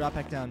point, drop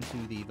back down to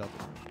the Velvet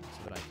Room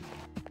so that I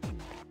can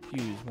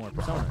use more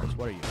personas.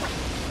 What are you?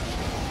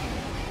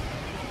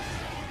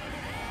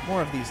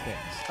 More of these things.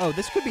 Oh,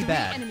 this could be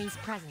bad. Enemies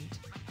present.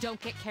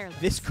 Don't get careless.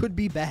 This could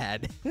be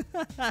bad.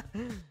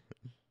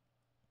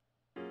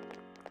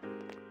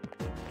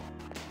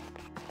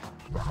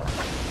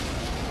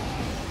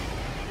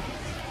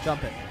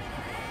 Jump it.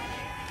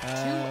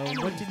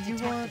 What did you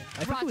want?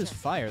 I think it was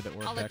fire that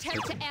worked. I'll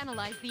attempt to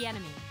analyze the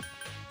enemy.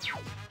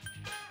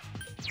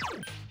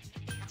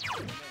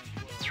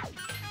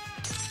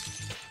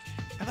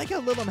 I like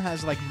how Lilum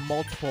has like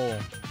multiple,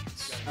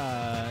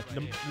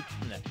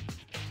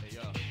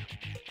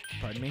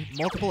 pardon me,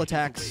 multiple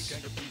attacks,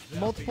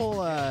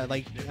 multiple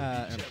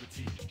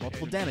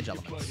multiple damage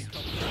elements.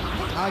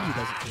 Agi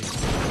does it too.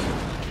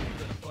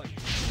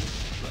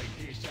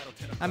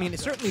 I mean, it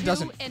certainly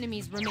doesn't. Two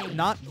enemies remain.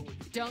 Not.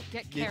 Don't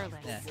get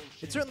careless.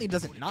 It certainly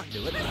doesn't not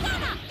do it.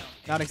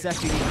 Not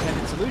exactly the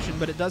intended solution,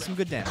 but it does some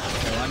good damage.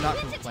 So I'm not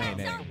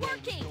complaining.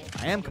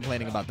 I am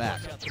complaining about that.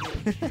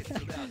 Get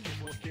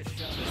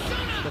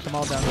them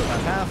all down to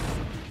about half.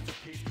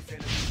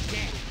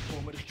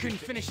 Couldn't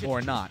finish it.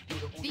 Or not.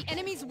 The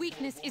enemy's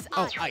weakness is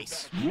ice. Oh,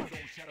 ice.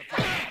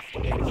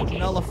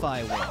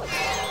 Nullify will.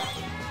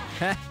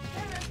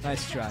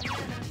 Nice try.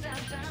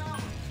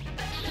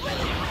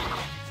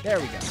 There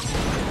we go.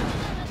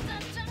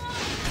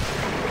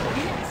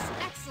 Yes,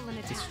 excellent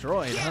attack.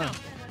 Destroyed, huh?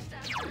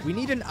 We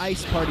need an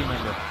ice party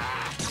member.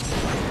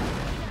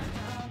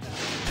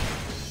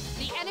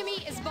 The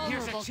enemy is Here's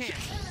vulnerable. a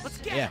chance. Let's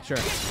get Yeah, him. sure. Get Beat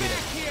back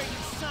it. here, you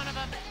son of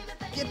a...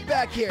 Get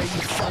back here, you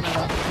son of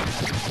a...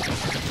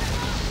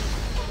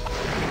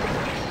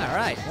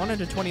 Alright,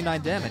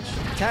 129 damage.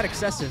 A tad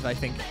excessive, I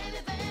think.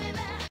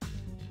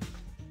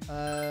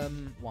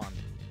 Wand.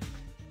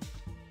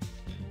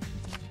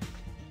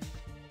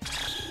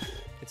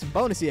 some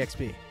bonus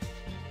EXP.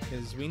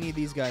 Because we need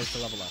these guys to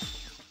level up.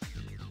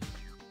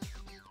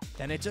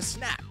 Then it just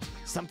snapped.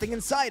 Something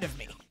inside of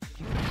me.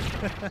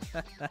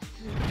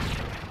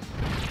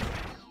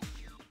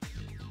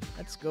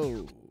 Let's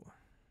go.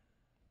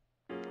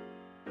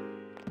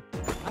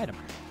 Item.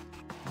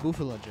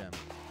 Buffalo gem.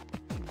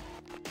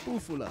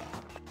 Buffalo.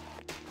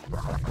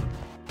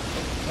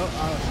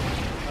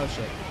 Oh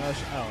shit.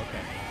 Oh,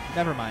 okay.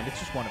 Never mind. It's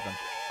just one of them.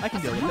 I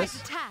can deal with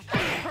this. Attack.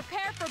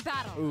 Prepare for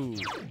battle. Ooh.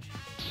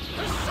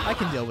 I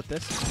can deal with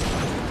this.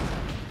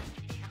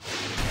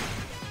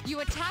 You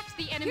attacked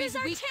the enemy's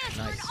weak.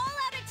 Nice.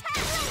 All-out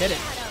attack. Hit it.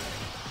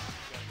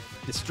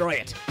 Destroy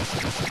it.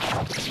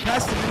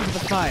 Cast it into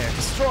the fire.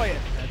 Destroy it.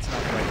 That's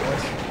not the right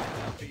voice.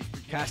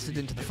 Cast it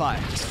into the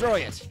fire. Destroy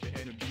it.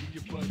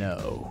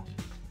 No.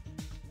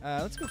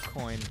 Let's go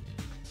coin.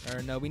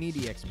 Or no, we need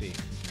EXP.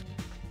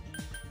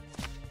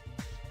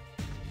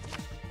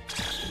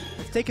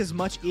 Let's take as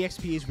much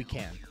EXP as we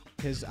can.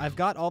 Because I've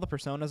got all the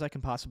personas I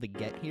can possibly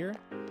get here.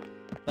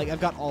 Like,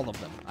 I've got all of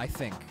them, I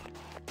think.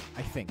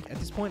 At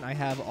this point, I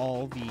have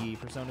all the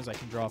personas I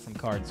can draw from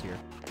cards here.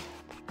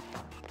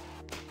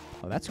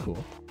 Oh, that's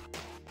cool.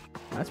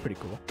 That's pretty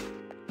cool.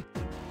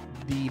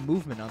 The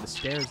movement on the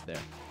stairs there.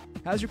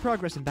 How's your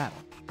progress in battle?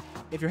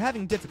 If you're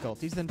having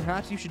difficulties, then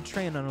perhaps you should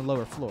train on a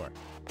lower floor.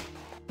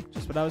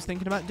 Just what I was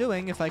thinking about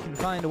doing if I can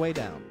find a way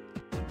down.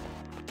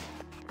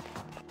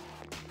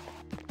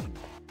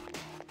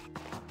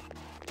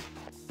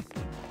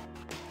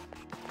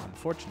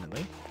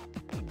 Unfortunately,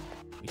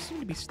 we seem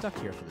to be stuck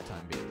here for the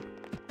time being.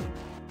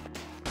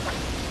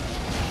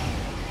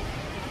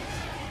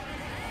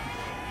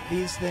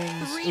 These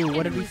things... Ooh,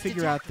 what did we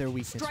figure out their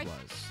weakness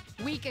was?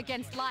 Weak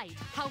against light.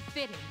 How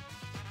fitting.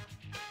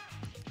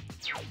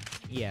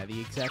 Yeah, the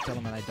exact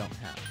element I don't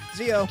have.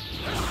 Zio!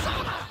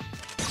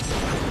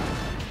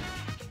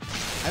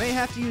 I may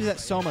have to use that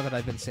Soma that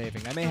I've been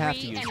saving. I may have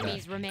to use that. 3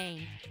 enemies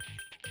remain.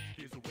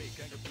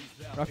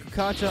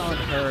 Rakukacha on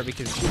her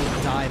because she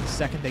will die the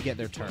second they get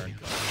their turn.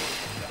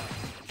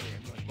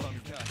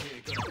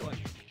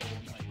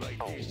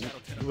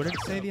 What did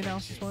it say the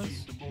analysis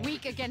was?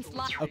 Weak against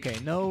light. Okay,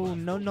 no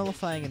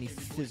nullifying any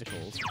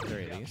physicals at the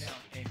very least.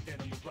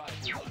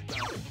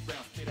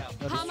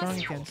 But it's strong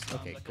against...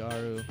 Okay,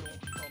 Garu.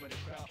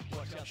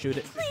 Shoot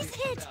it. Please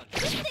hit.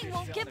 This thing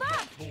won't give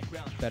up.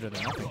 Better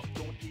than nothing.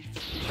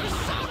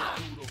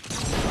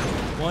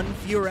 One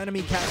fewer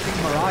enemy casting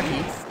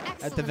Maragi,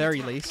 at the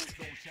very least.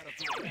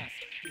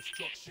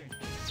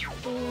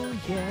 Oh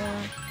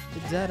yeah.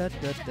 Da da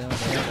da da da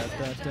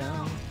da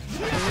da.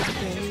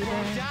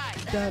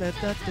 Da da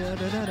da da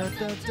da da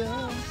da da.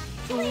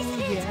 Oh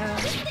yeah.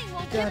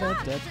 Da da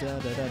da da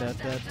da da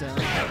da da.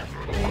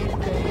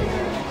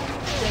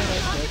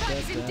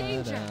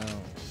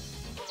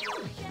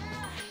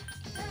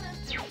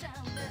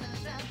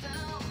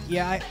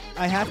 Yeah,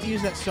 I have to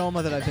use that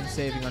Soma that I've been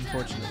saving,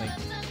 unfortunately.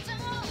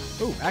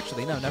 Ooh,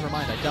 actually, no, never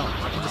mind, I don't.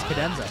 I can just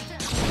cadenza.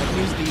 I can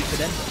use the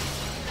cadenza.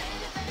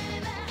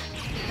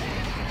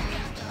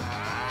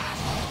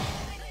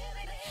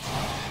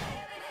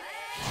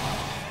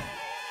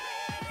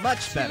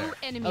 Much better.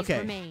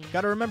 Okay,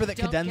 gotta remember that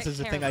cadenza is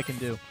a thing I can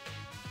do.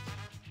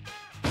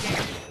 Damn,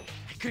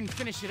 I couldn't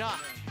finish it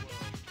off.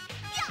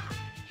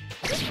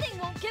 This thing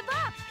won't give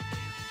up.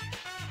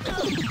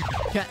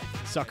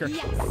 Sucker.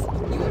 Yes, you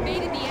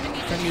evaded the enemy.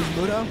 Can you use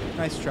Mudo?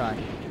 Nice try.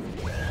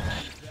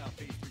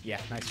 Yeah,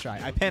 nice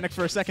try. I panicked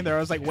for a second there. I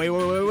was like,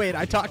 wait.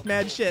 I talked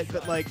mad shit,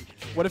 but like,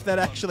 what if that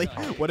actually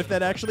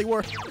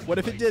worked? What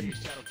if it did?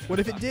 What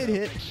if it did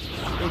hit?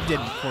 It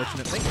didn't,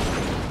 fortunately.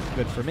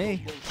 Good for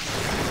me.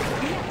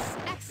 Yes,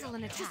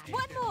 excellent attack. Just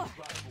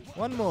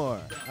one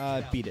more.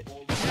 Beat it.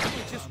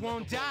 It just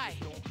won't die.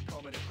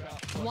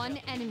 One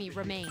enemy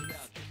remains.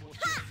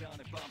 Ha!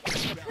 I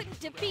couldn't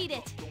defeat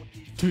it.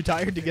 Too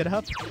tired to get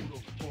up?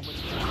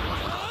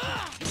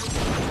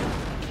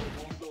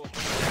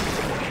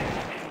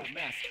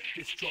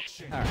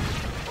 Alright.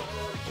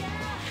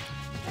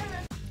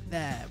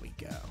 There we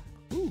go.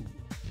 Ooh.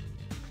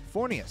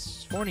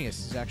 Fornius.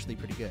 Fornius is actually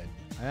pretty good.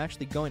 I'm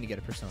actually going to get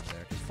a persona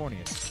there, because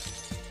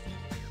Fornius.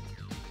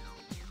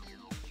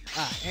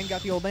 Ah, and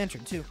got the old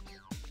lantern, too.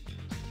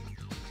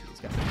 He's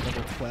got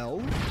level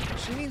 12.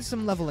 She needs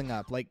some leveling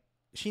up. Like,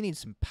 she needs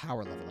some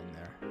power leveling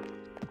there.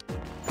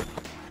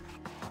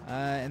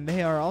 And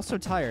they are also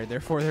tired,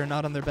 therefore they're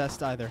not on their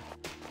best either.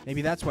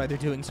 Maybe that's why they're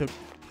doing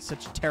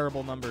such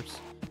terrible numbers.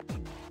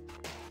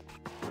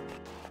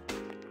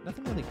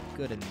 Nothing really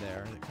good in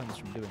there that comes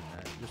from doing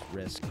that. Just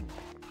risk.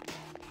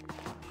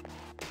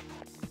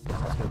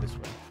 Let's go this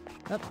way.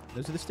 Oh,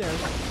 those are the stairs.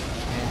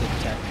 And it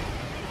attacked me.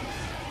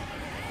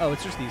 Oh,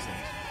 it's just these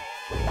things.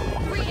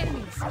 3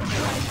 enemies. You're at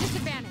a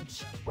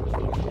disadvantage.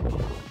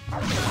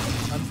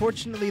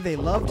 Unfortunately, they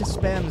love to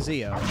spam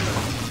Zio.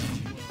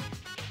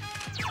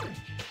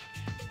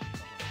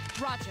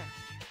 Roger.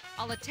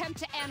 I'll attempt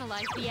to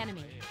analyze the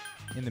enemy.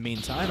 In the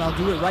meantime, I'll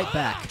do it right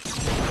back.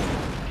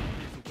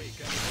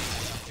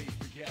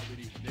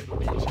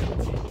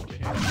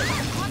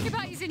 Talk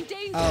about he's in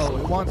danger. Oh,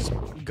 it wants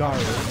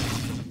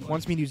Garu.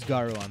 wants me to use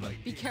Garu on them.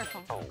 Be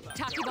careful.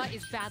 Takuba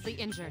is badly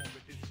injured.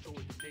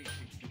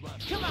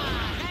 Come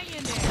on, hang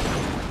in there.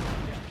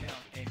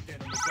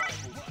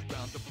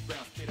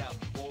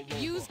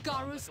 Use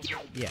Garu's.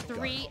 Yeah.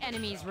 3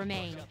 enemies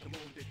remain.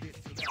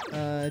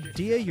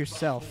 Dia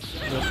yourself,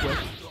 real quick.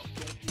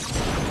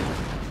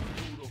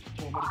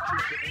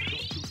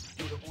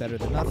 Better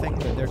than nothing,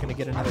 but they're gonna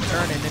get another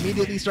turn and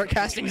immediately start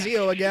casting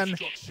Zeo again.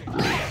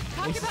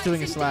 At least it's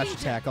doing a slash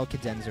attack. I'll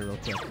cadenza real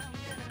quick.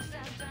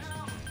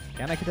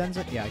 Can I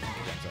cadenza? Yeah, I can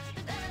cadenza.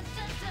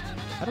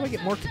 How do I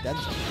get more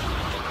cadenza?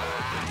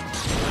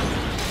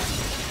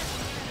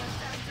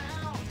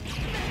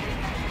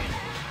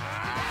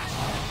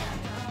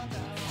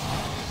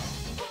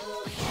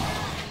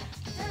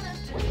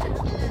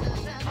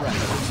 Right.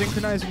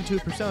 Synchronizing 2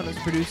 personas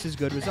produces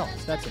good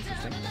results. That's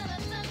interesting.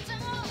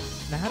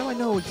 Now, how do I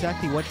know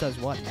exactly what does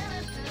what?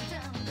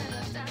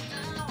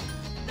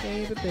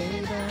 Baby,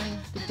 baby,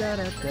 da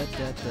da da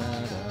da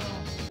da da.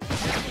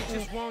 You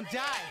just won't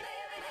die.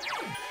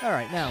 All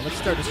right, now let's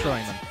start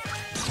destroying them.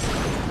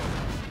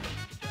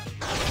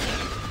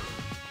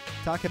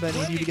 Takuba, I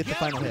need you to get the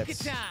final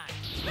hits.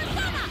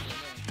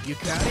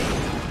 Yukari,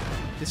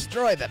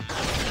 destroy them.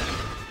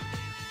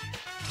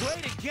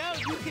 Way to go,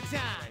 Yucatan.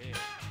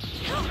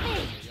 Help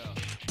me!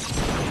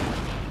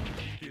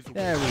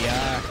 There we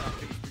are.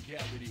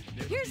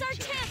 Here's our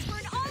chance for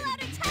an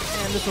all-out attack!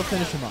 And this will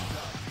finish him off.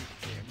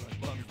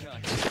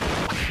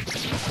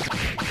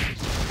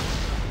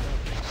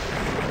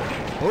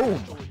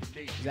 Boom!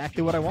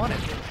 Exactly what I wanted.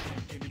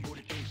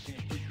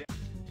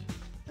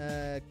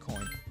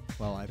 Coin.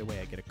 Well, either way,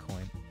 I get a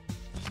coin.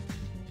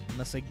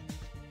 Unless I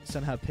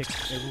somehow pick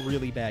a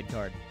really bad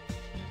card.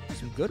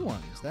 Some good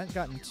ones. That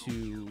got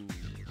into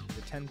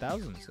the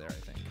 10,000s there, I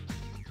think.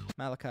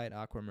 Malachite,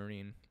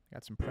 Aquamarine.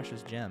 Got some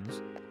precious gems.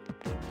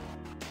 Is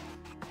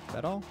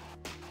that all?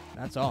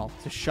 That's all.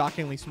 It's a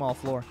shockingly small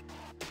floor.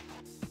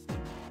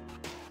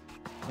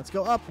 Let's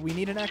go up. We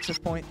need an access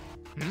point.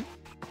 Hmm?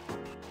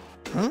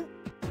 Huh?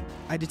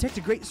 I detect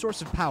a great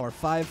source of power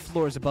 5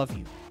 floors above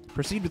you.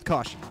 Proceed with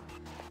caution.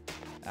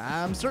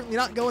 I'm certainly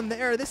not going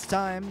there this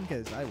time,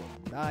 because I will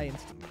die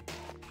instantly.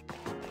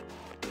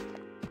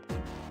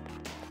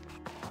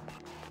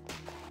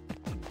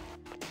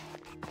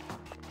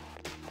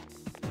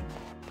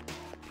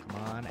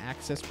 Come on,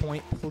 access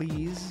point,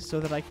 please, so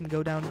that I can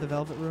go down to the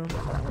Velvet Room.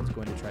 No one's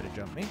going to try to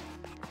jump me.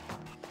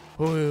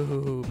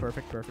 Ooh,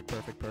 perfect, perfect,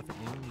 perfect, perfect.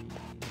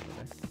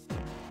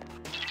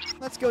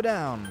 Let's go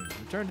down.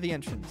 Return to the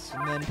entrance.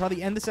 And then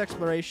probably end this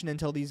exploration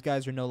until these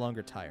guys are no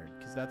longer tired,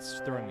 because that's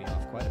throwing me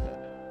off quite a bit.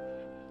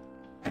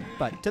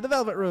 But to the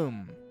Velvet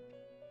Room.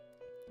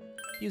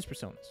 Use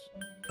personas.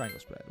 Triangle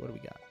spread. What do we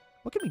got?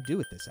 What can we do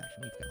with this,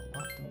 actually? We've got a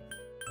lot,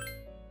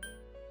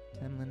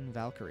 don't we? Temlin,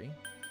 Valkyrie.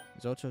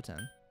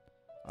 Zocho-ten.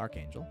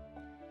 Archangel.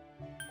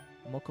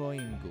 Moko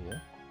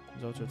Ingul.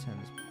 Zocho-ten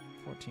is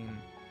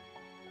 14.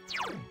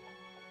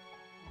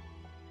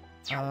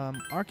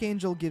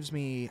 Archangel gives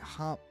me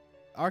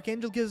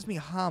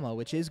Hama,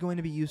 which is going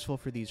to be useful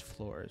for these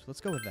floors. Let's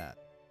go with that.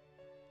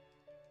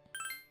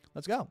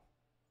 Let's go.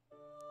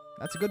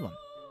 That's a good one.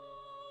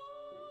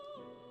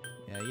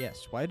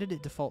 Yes. Why did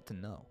it default to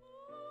no?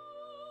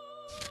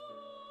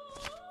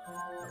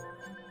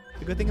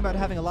 The good thing about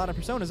having a lot of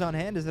personas on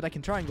hand is that I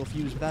can triangle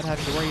fuse without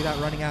having to worry about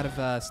running out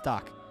of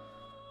stock.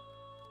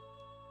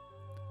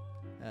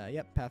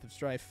 Yep, Path of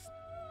Strife.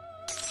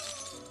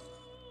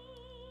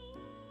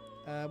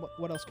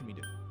 What else can we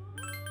do?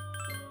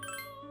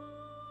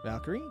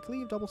 Valkyrie,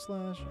 cleave, double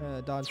slash,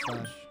 dodge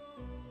slash,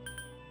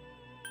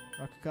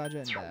 Rakukaja,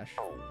 and dash.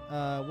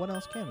 What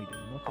else can we do?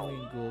 Mokoi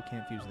and Ghoul,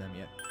 can't fuse them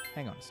yet.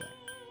 Hang on a sec.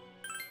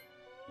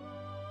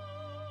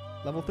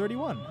 Level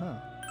 31, huh?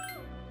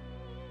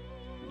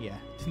 Yeah,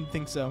 didn't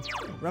think so.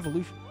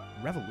 Revolution.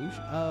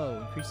 Revolution.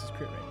 Oh, increases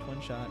crit rate. One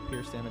shot,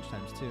 pierce damage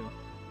times 2.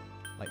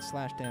 Light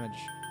slash damage.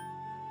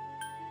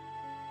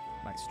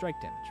 Light strike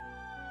damage.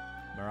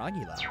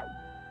 Maragila.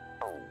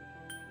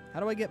 How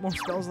do I get more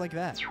spells like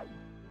that?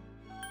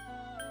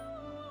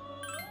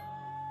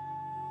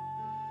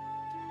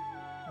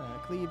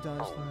 Cleave,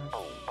 dodge slash.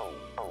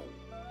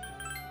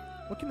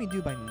 What can we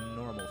do by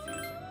normal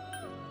fusing?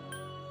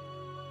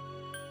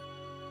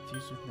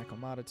 Fuse with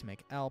Nekomata to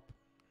make Alp.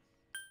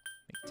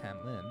 Make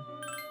Tamlin.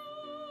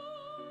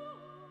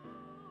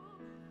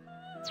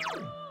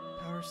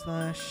 Power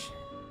slash.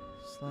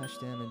 Slash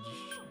damage.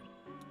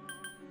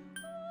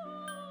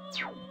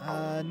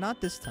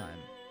 Not this time.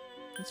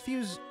 Let's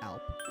fuse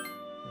Alp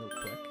real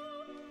quick.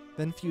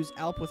 Then fuse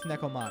Alp with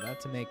Nekomata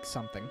to make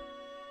something.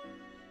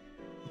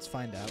 Let's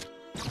find out.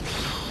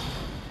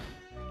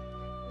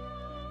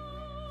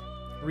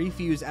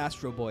 Refuse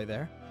Astro Boy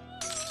there.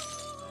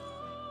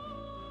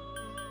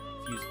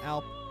 Fuse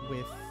Alp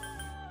with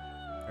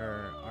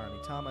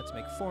Aramitama to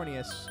make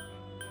Fornius.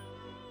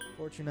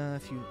 Fortuna,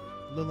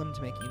 Lilim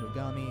to make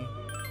Inugami.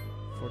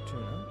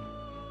 Fortuna.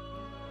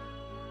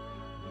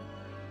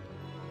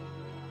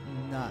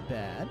 Not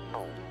bad.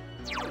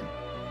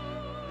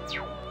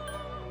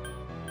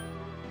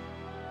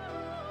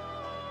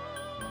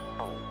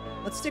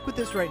 Let's stick with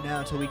this right now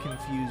until we can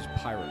fuse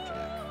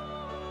Pyrojack.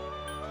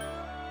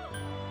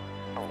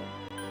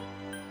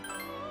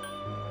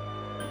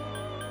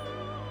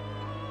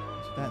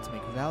 So that's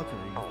make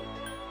Valkyrie.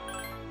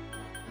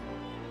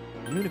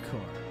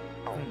 Unicorn.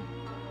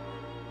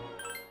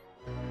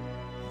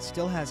 It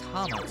still has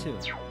Hama, too.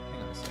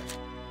 Hang on a sec.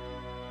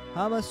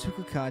 Hama,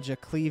 Sukukaja,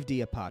 Cleave,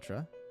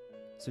 Diapatra.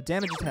 So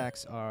damage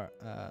attacks are,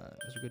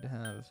 those are good to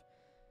have.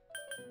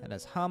 That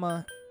has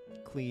Hama,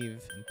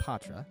 Cleave, and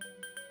Patra.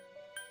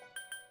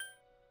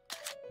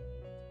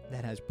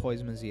 That has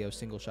Poison, Zeo,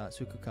 Single Shot,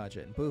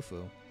 Sukukaja, and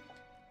Bufu.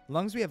 As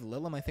long as we have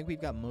Lilim, I think we've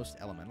got most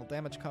elemental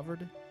damage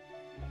covered.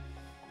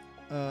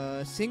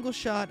 Single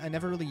Shot I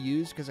never really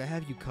use because I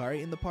have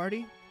Yukari in the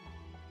party.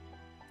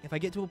 If I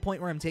get to a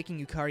point where I'm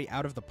taking Yukari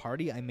out of the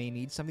party, I may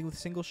need something with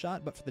Single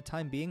Shot, but for the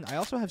time being, I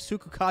also have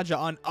Sukukaja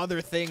on other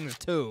things,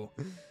 too.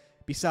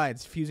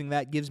 Besides, fusing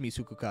that gives me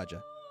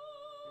Sukukaja.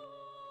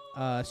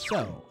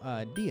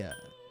 Dia,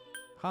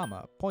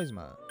 Hama,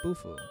 Poisma,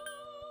 Bufu,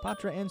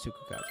 Patra, and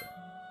Sukukaja.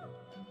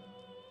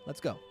 Let's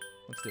go.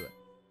 Let's do it.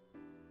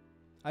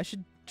 I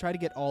should try to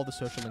get all the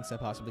social links I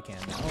possibly can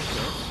now, of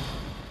course.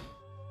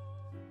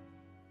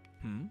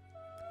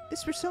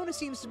 This persona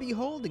seems to be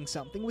holding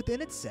something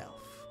within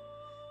itself.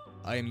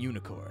 I am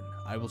Unicorn.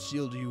 I will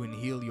shield you and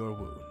heal your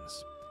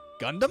wounds.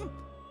 Gundam?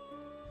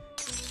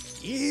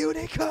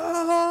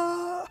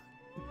 Unicorn!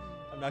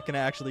 I'm not gonna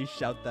actually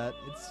shout that.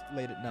 It's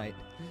late at night.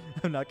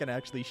 I'm not gonna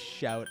actually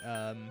shout,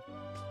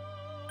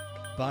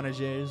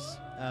 Bonagers.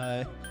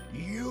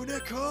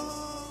 Unicorn!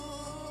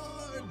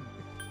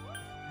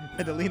 I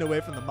had to lean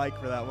away from the mic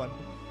for that one.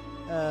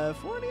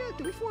 Fornia?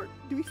 Do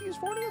we fuse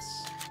Fornius?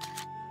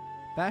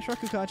 Bash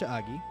Rakukaja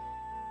Agi.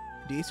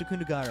 Dia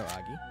Sekundagaro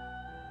Agi.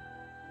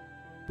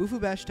 Bufu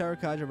Bash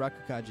Tarukaja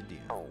Rakukaja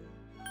Dia.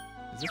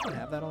 Does this one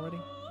have that already?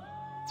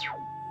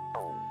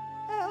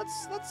 Yeah,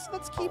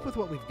 let's keep with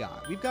what we've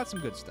got. We've got some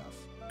good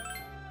stuff.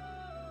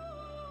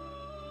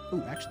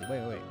 Ooh, actually,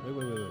 wait.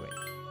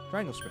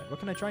 Triangle spread. What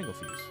can I triangle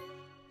fuse?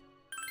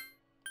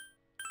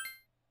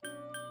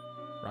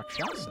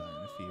 Rakshasa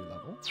in a few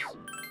levels.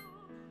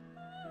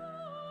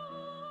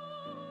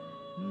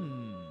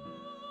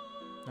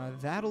 Now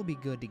that'll be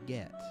good to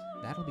get.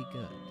 That'll be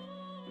good.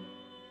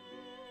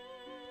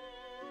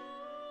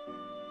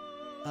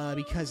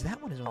 Because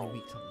that one is only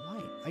weak to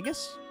light. I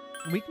guess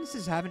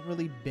weaknesses haven't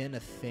really been a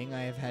thing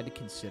I have had to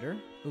consider.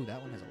 Ooh,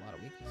 that one has a lot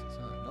of weaknesses,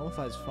 huh?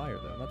 Nullifies fire,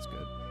 though. That's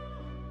good.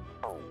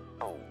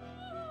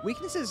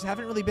 Weaknesses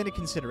haven't really been a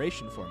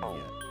consideration for me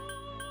yet.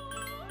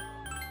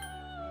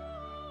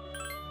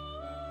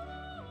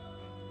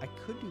 I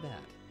could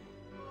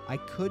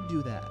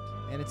do that.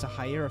 And it's a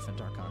Hierophant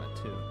Arcana,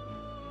 too.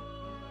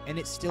 And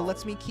it still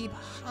lets me keep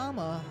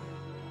Hama.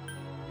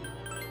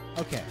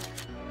 Okay.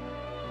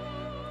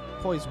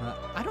 Poisma.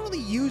 I don't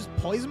really use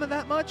Poisma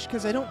that much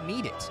because I don't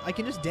need it. I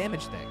can just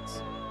damage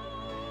things.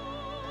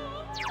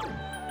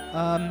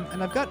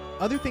 And I've got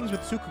other things with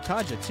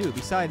Sukukaja, too.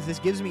 Besides, this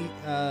gives me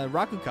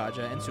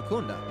Rakukaja and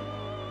Sukunda.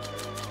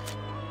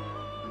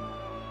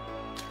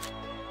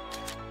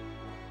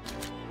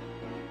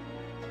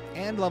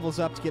 And levels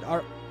up to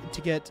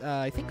get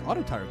I think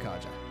Auto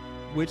Tarukaja,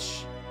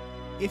 which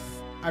if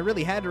I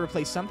really had to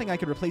replace something, I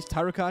could replace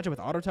Tarukaja with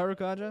Auto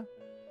Tarukaja, and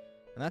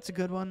that's a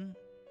good one.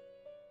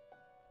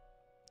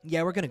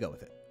 Yeah, we're gonna go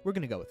with it.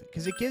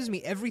 Because it gives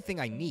me everything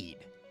I need,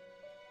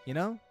 you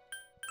know?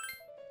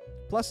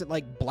 Plus, it,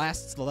 like,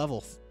 blasts the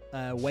level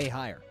way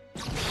higher,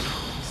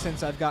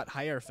 since I've got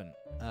Hierophant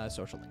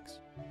social links.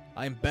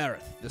 I am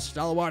Bareth, the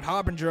stalwart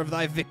harbinger of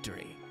thy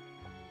victory.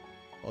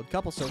 Old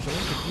couple social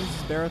link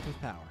infuses Bareth with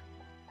power.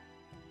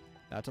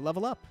 About to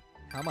level up.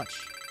 How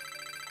much?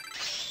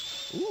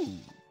 Ooh.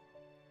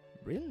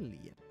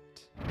 Brilliant.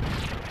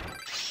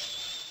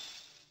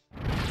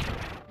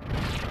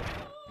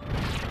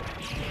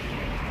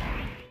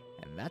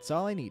 And that's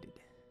all I needed.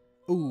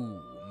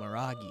 Ooh,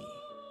 Maragi.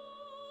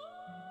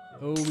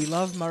 Oh, we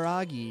love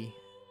Maragi.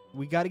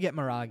 We gotta get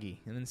Maragi,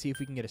 and then see if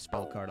we can get a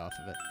spell card off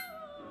of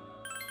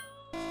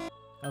it.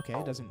 Okay,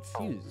 it doesn't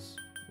fuse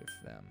with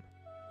them.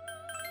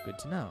 Good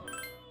to know.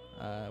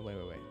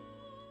 Wait.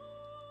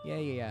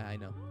 Yeah, I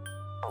know.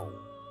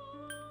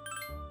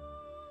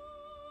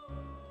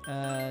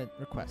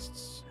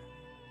 Requests.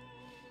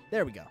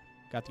 There we go.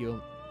 Got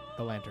the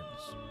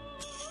lanterns.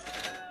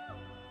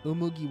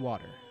 Umugi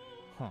water.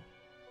 Huh.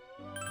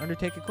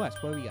 Undertake a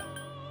quest. What do we got?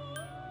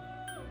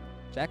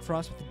 Jack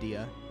Frost with the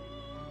Dia.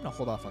 I'm gonna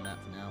hold off on that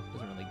for now.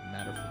 Doesn't really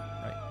matter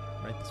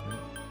for right this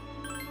minute.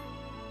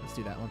 Let's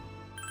do that one.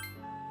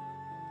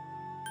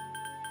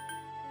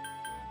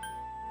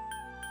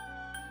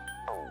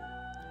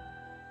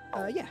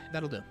 Yeah,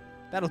 that'll do.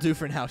 That'll do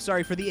for now.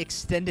 Sorry for the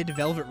extended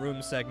Velvet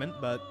Room segment,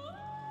 but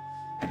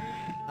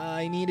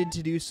I needed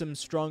to do some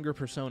stronger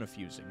persona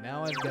fusing.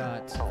 Now I've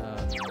got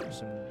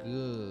some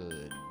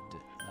good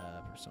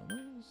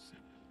personas.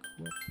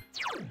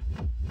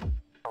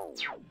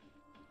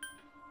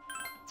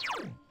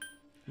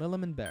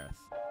 Lilim and Bareth.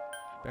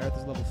 Bareth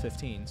is level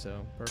 15,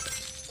 so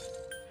perfect.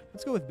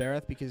 Let's go with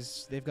Bareth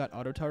because they've got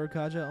Auto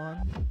Tarukaja on,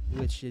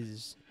 which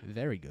is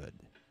very good.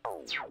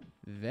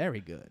 Very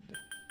good.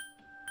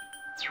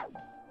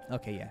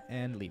 Okay, yeah,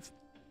 and leave.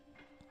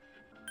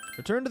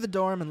 Return to the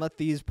dorm and let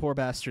these poor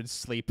bastards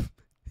sleep.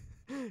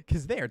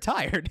 Because they are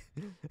tired.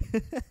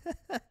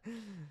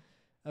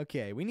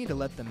 Okay, we need to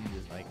let them,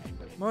 like...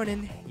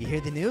 Morning, you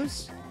hear the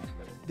news?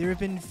 There have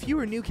been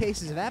fewer new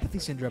cases of apathy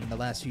syndrome in the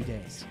last few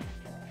days.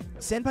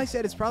 Senpai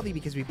said it's probably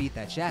because we beat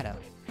that shadow.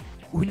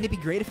 Wouldn't it be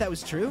great if that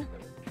was true?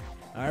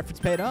 Our efforts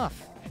paid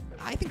off.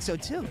 I think so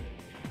too.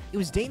 It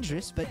was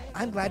dangerous, but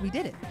I'm glad we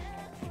did it.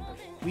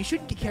 We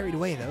shouldn't get carried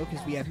away though,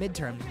 because we have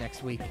midterms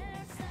next week.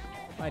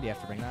 Why do you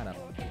have to bring that up?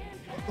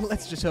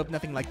 Let's just hope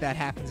nothing like that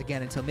happens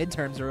again until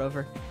midterms are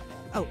over.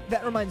 Oh,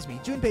 that reminds me,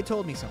 Junpei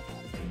told me something.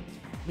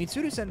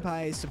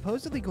 Mitsuru-senpai is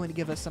supposedly going to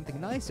give us something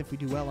nice if we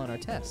do well on our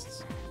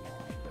tests.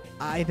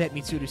 I bet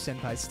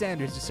Mitsuru-senpai's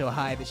standards are so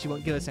high that she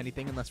won't give us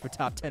anything unless we're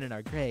top 10 in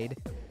our grade.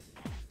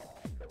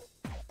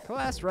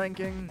 Class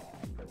ranking.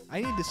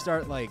 I need to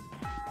start, like,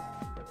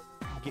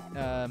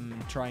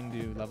 trying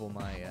to level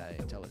my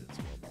intelligence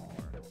a little bit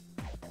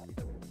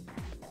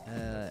more.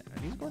 Are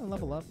these going to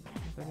level up?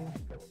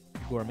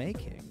 Gourmet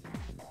King.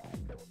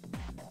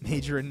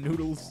 Major in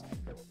noodles.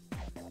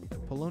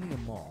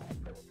 Polonium Mall.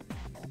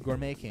 The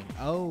Gourmet King.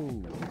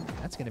 Oh,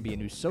 that's going to be a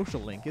new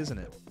social link, isn't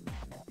it?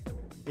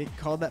 It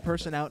called that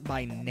person out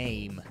by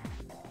name.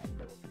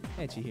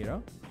 Hey,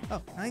 Chihiro.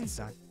 Oh,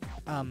 Nine-san.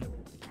 Can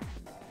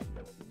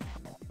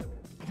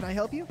I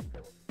help you?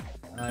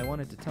 I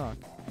wanted to talk.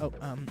 Oh,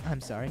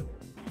 I'm sorry.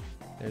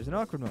 There's an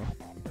awkward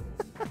moment.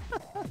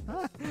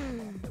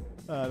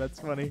 Oh, that's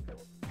funny.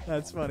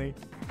 That's funny.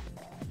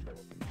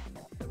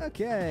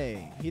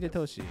 Okay,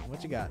 Hidetoshi,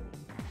 what you got?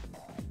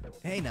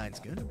 Hey, Nine's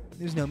good.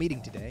 There's no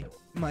meeting today.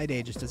 My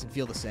day just doesn't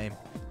feel the same.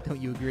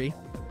 Don't you agree?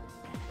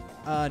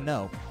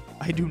 No.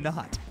 I do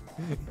not.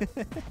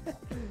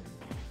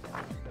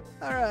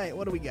 Alright,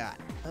 what do we got?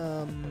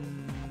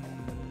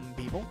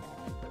 People.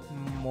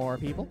 More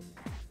people.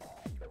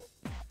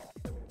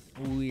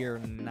 We're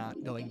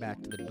not going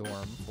back to the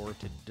dorm for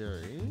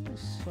today,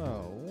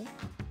 so...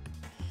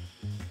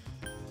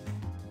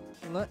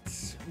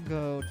 let's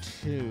go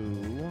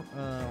to,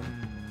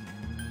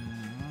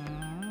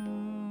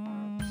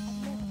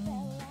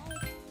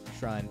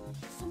 Shrine.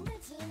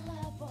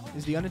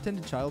 Is the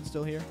unattended child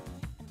still here?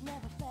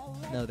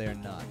 No, they are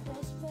not.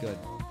 Good.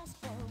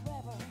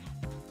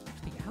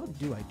 How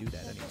do I do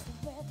that anyway?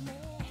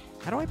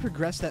 How do I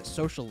progress that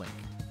social link?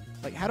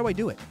 Like, how do I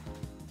do it?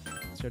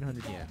 Start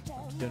 100 yen.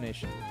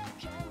 Donation.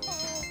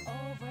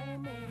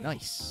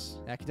 Nice.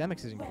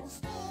 Academics is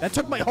increased. That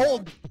took my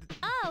whole...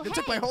 Oh, That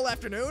took my whole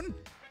afternoon?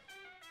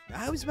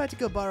 I was about to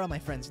go borrow my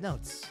friend's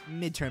notes.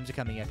 Midterms are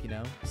coming up, you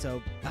know,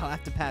 so I'll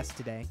have to pass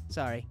today.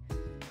 Sorry.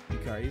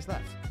 Yukari's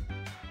left.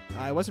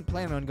 I wasn't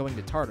planning on going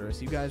to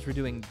Tartarus. You guys were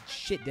doing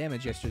shit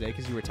damage yesterday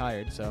because you were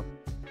tired, so...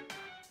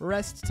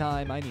 rest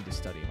time. I need to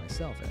study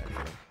myself,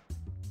 actually.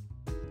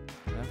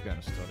 I've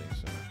got to study,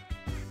 so...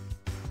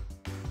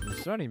 I'm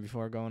studying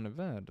before going to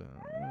bed.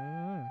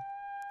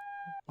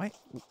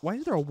 Why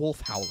is there a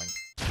wolf howling?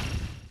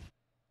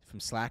 From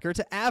slacker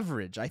to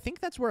average. I think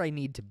that's where I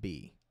need to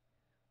be.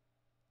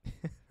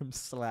 From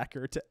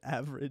slacker to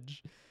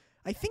average.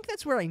 I think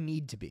that's where I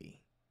need to be.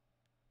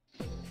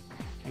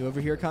 You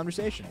overhear a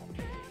conversation.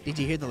 Did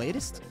you hear the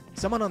latest?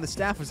 Someone on the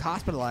staff was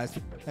hospitalized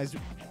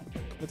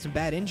with some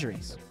bad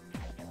injuries.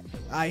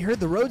 I heard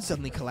the road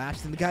suddenly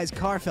collapsed and the guy's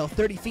car fell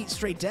 30 feet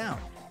straight down.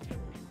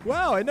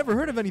 Wow, I never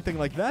heard of anything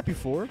like that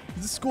before.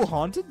 Is this school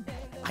haunted?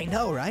 I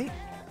know, right?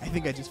 I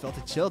think I just felt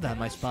a chill down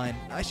my spine.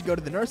 I should go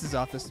to the nurse's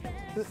office.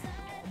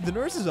 The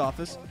nurse's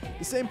office?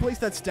 The same place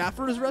that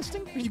staffer is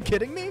resting? Are you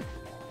kidding me?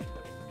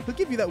 He'll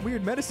give you that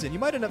weird medicine. You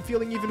might end up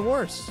feeling even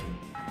worse.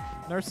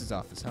 Nurse's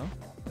office, huh?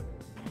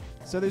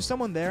 So there's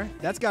someone there.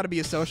 That's got to be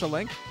a social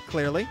link,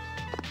 clearly.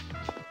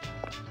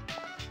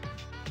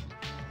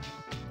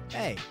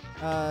 Hey,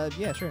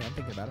 yeah, sure, I'm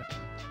thinking about it.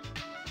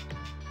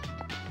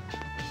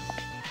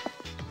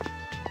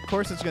 Of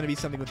course it's going to be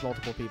something with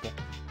multiple people.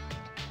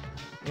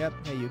 Yep,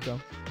 hey, Yuko.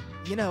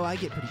 You know, I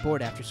get pretty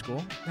bored after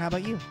school. How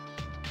about you?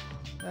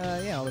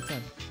 Yeah, all the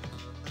time.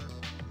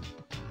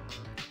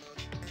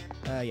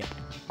 Yeah.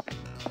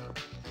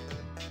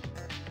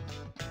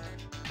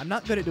 I'm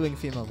not good at doing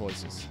female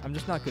voices. I'm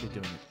just not good at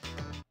doing it.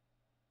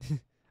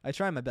 I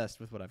try my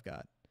best with what I've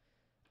got.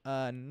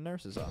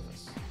 Nurse's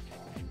office.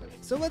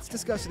 So let's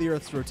discuss the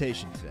Earth's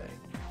rotation today.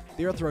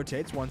 The Earth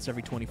rotates once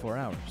every 24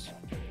 hours.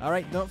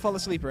 Alright, don't fall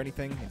asleep or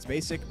anything. It's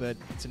basic, but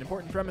it's an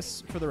important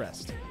premise for the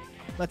rest.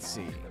 Let's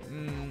see.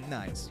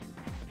 Nines.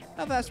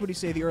 How fast would you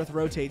say the Earth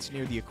rotates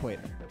near the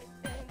equator?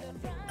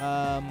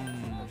 Oh,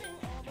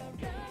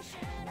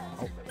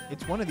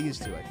 it's one of these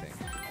two, I think.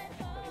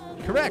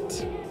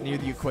 Correct! Near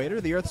the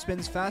equator, the Earth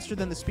spins faster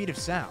than the speed of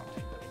sound.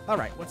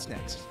 Alright, what's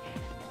next?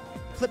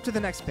 Flip to the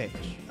next page.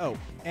 Oh,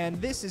 and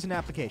this is an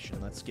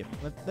application. Let's skip.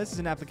 This is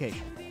an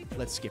application.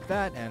 Let's skip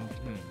that, and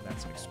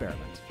that's an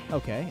experiment.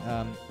 Okay,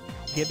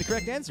 gave the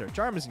correct answer.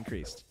 Charm is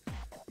increased.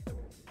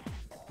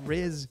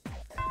 Riz.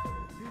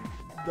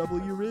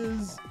 W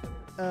Riz.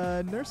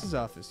 Nurse's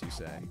office, you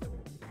say?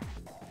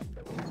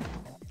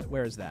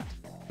 Where is that?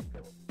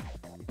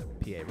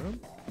 PA room,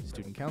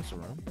 student council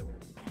room,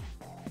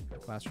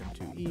 classroom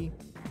 2E,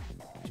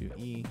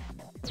 2E,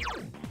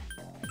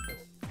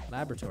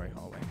 laboratory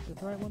hallway. Is that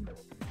the right one?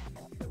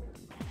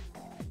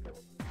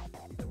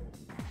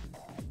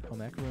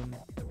 Home ec room,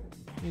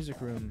 music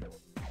room,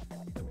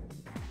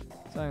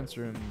 science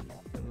room,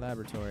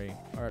 laboratory,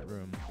 art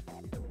room.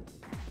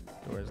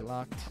 Door is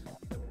locked.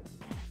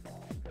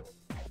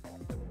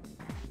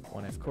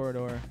 1F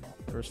corridor,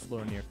 first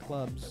floor near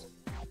clubs.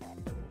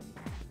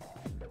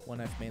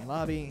 1F main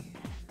lobby.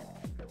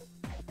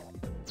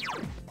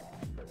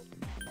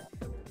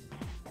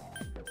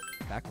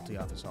 Faculty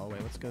office hallway,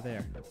 let's go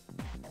there.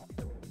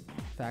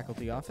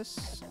 Faculty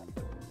office.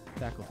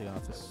 Faculty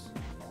office.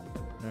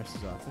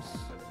 Nurse's office.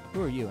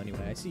 Who are you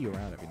anyway? I see you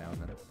around every now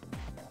and then.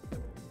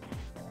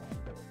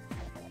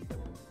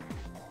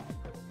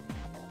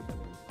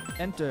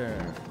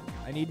 Enter.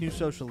 I need new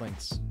social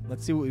links.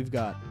 Let's see what we've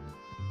got.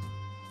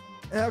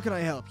 How can I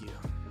help you?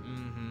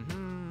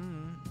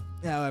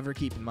 However,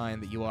 keep in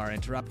mind that you are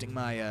interrupting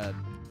my,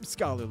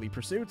 scholarly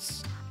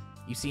pursuits.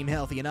 You seem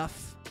healthy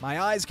enough.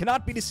 My eyes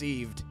cannot be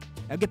deceived.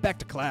 Now get back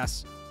to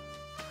class.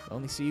 I'll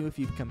only see you if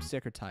you become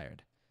sick or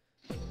tired.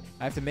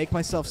 I have to make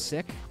myself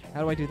sick?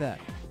 How do I do that?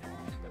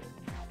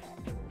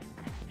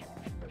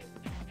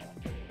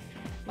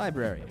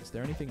 Library. Is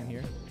there anything in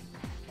here?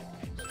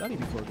 Study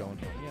before going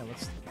home. Yeah,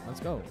 let's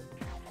go.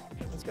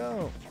 Let's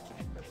go.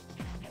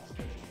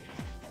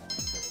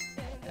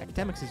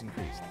 Academics is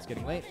increased. It's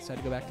getting late.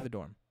 Decided to go back to the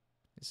dorm.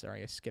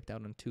 Sorry, I skipped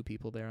out on 2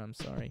 people there. I'm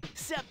sorry.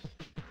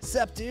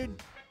 Sup,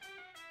 dude?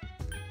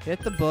 Hit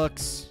the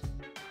books.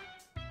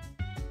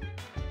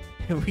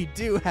 We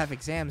do have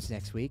exams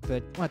next week,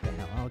 but what the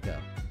hell? I'll go.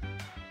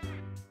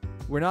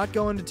 We're not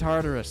going to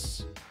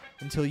Tartarus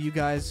until you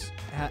guys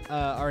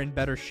are in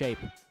better shape.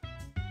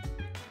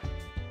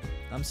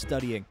 I'm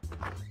studying.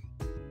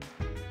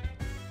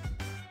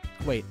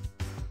 Wait.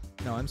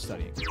 No, I'm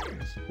studying.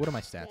 What are my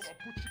stats?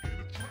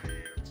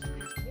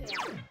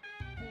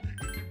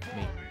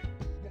 Me.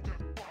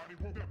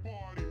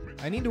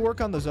 I need to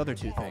work on those other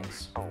 2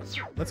 things.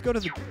 Let's go to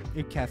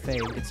the cafe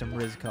and get some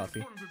Riz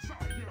coffee.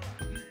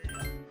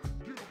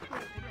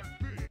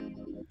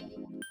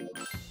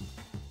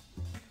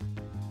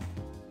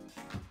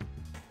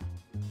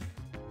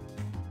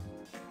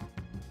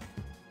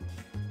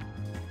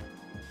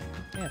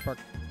 Yeah,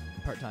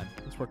 part-time.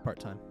 Let's work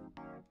part-time.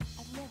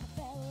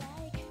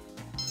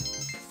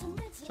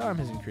 Charm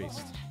has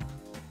increased.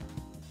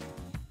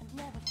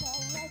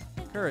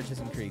 Courage has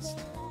increased.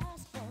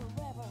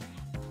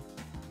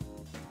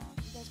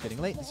 It's getting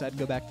late. Decided to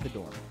go back to the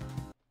dorm.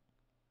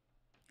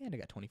 And I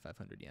got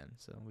 2,500 yen,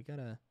 so we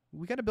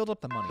gotta build up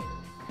the money.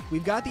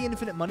 We've got the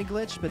infinite money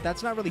glitch, but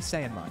that's not really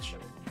saying much.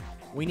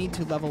 We need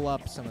to level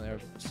up some of our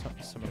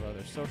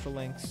other social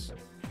links.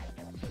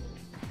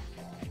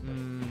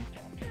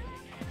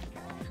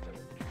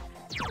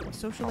 What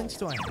social links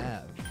do I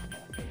have?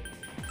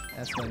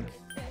 S-Link.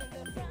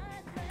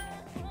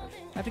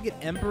 I have to get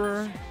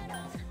Emperor,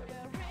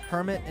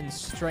 Hermit, and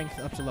Strength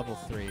up to level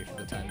 3 for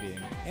the time being.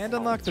 And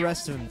unlock the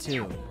rest of them,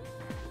 too.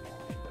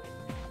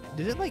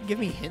 Did it, like, give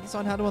me hints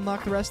on how to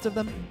unlock the rest of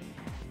them?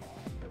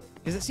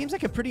 Because it seems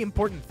like a pretty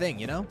important thing,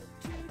 you know?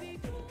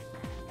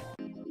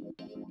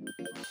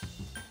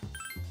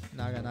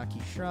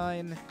 Naganaki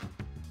Shrine.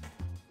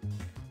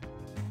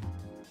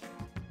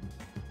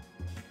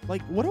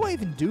 Like, what do I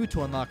even do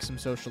to unlock some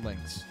social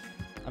links?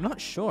 I'm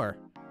not sure.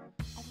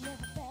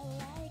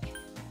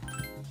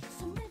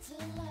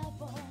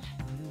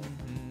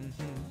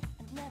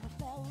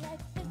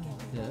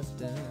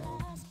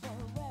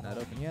 Not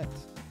open yet.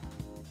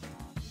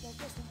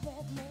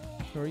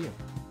 Who are you?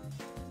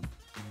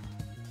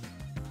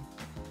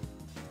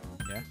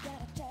 Yeah.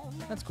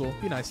 That's cool.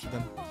 Be nice to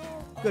them.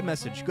 Good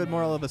message. Good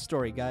moral of the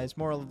story, guys.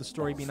 Moral of the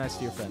story, be nice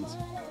to your friends.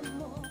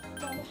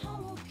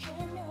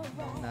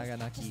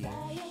 Naganaki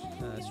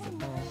strip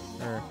mall.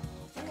 Or,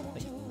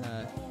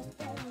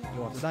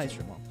 you want the dice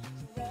strip mall.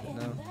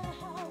 No.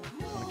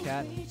 Want a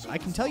cat? I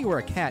can tell you where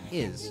a cat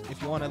is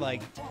if you want to,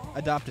 like,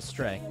 adopt a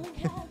stray.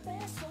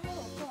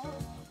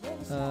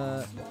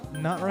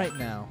 Not right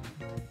now.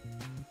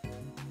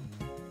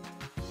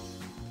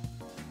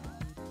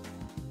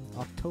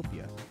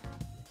 Octopia.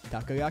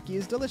 Takoyaki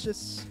is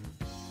delicious.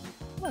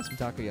 I want some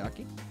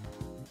takoyaki.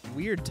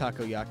 Weird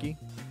takoyaki.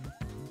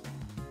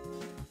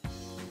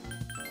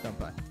 Don't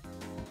buy.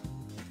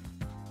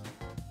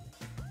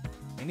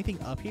 Anything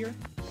up here?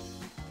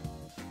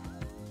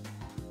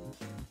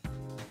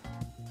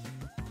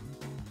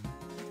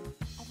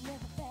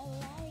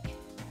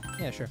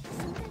 Yeah, sure.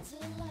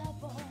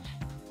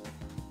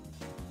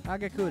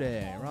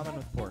 Agakure, ramen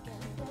with pork.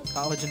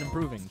 College and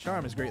improving.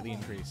 Charm is greatly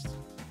increased.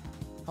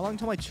 How long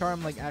till my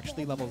charm, like,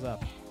 actually levels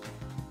up?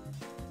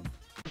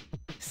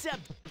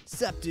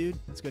 Sup, dude.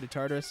 Let's go to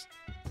Tartarus.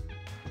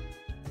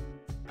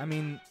 I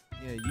mean,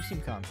 yeah, you seem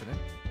confident.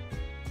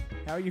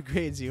 How are your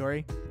grades,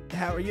 Iori?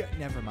 How are you?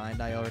 Never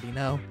mind, I already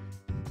know.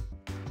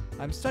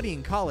 I'm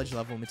studying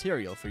college-level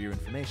material for your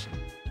information.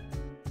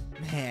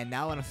 Man,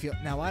 now I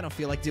don't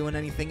feel like doing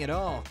anything at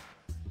all.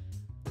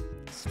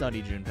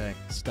 Study, Junpei.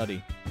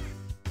 Study.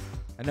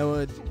 I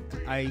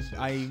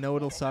know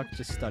it'll suck,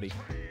 just study.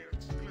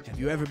 Have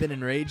you ever been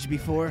enraged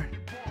before?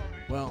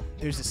 Well,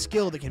 there's a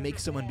skill that can make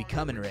someone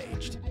become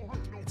enraged.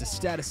 It's a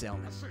status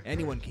ailment.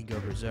 Anyone can go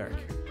berserk.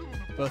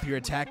 Both your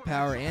attack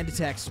power and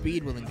attack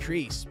speed will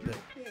increase, but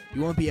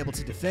you won't be able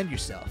to defend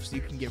yourself, so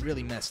you can get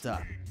really messed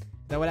up. Is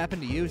that what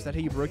happened to you? Is that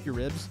how you broke your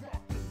ribs?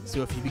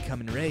 So if you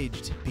become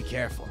enraged, be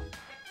careful.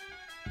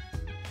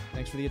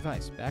 Thanks for the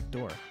advice. Back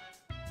door.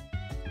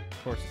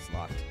 Of course it's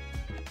locked.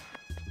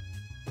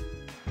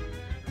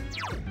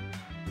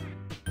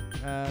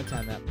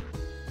 Time map.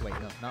 Wait,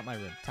 no, not my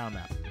room. Town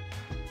map.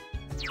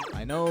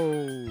 I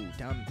know.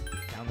 Town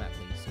map,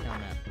 please. Town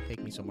map.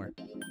 Take me somewhere.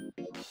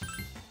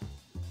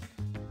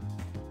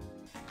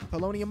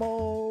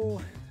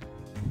 Polonium.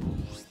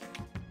 Is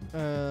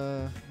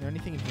there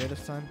anything in here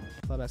this time?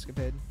 Club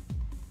escapade.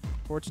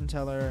 Fortune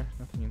teller.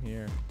 Nothing in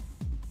here.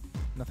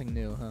 Nothing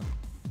new, huh?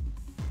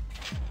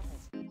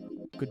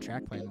 Good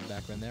track playing in the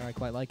background there. I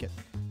quite like it.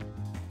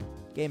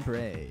 Game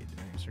parade.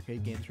 Nice.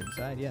 Arcade games are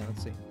inside. Yeah,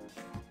 let's see.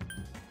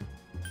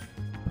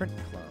 Print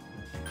club.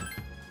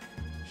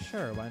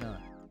 Sure, why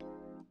not?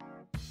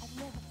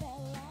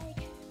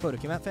 Photo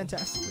came out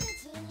fantastically.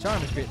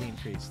 Charm is greatly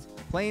increased.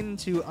 Plain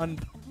to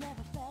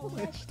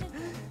unpolished.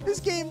 This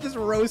game just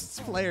roasts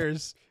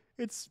players.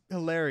 It's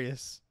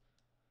hilarious.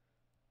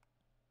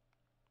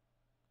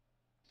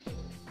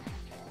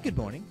 Good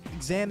morning.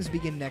 Exams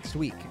begin next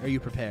week. Are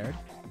you prepared?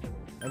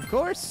 Of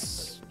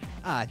course.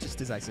 Just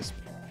as I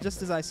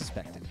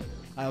suspected.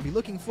 I'll be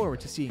looking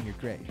forward to seeing your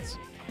grades.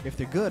 If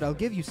they're good, I'll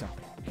give you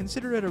something.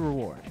 Consider it a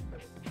reward.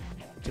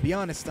 To be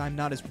honest, I'm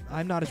not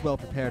as well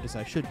prepared as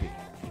I should be.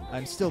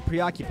 I'm still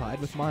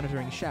preoccupied with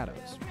monitoring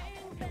shadows.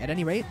 At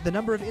any rate, the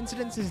number of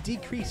incidents has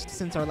decreased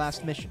since our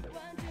last mission.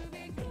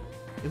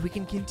 If we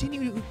can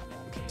continue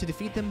to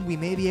defeat them, we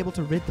may be able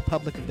to rid the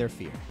public of their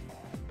fear.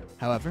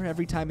 However,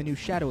 every time a new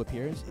shadow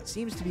appears, it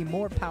seems to be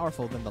more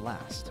powerful than the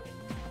last.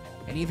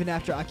 And even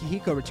after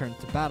Akihiko returns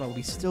to battle,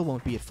 we still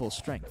won't be at full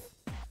strength.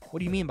 What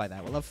do you mean by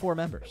that? We'll have 4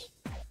 members.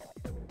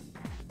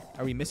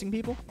 Are we missing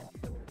people?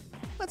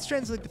 Let's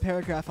translate the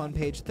paragraph on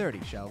page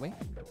 30, shall we?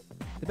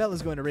 The bell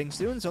is going to ring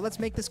soon, so let's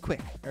make this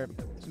quick.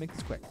 Let's make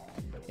this quick.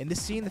 In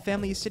this scene, the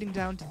family is sitting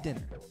down to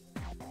dinner.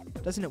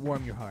 Doesn't it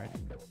warm your heart?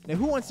 Now,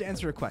 who wants to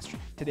answer a question?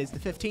 Today's the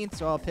 15th,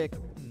 so I'll pick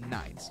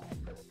 9s.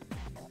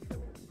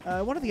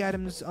 One of the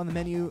items on the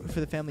menu for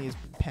the family is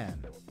pan.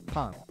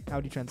 Pan. How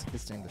do you translate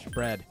this to English?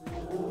 Bread.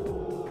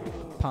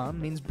 Pan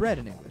means bread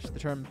in English. The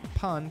term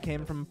pan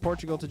came from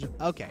Portugal to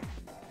okay.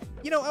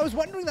 You know, I was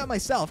wondering that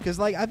myself, because,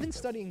 like, I've been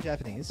studying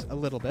Japanese a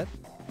little bit.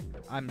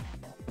 I'm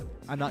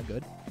not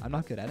good. I'm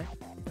not good at it.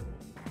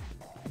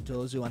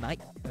 Dozu anai.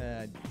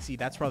 See,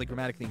 that's probably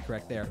grammatically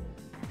incorrect there.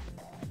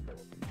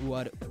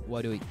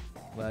 Warui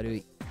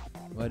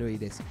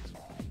desu.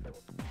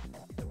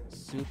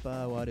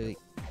 Super warui.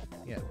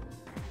 Yeah.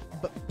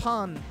 But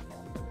pan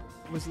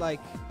was,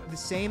 like, the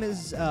same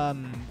as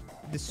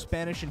the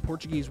Spanish and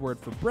Portuguese word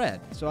for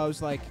bread. So I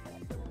was like,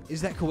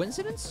 is that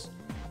coincidence?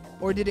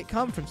 Or did it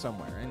come from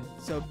somewhere? And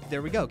so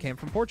there we go, came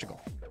from Portugal.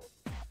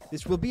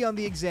 This will be on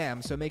the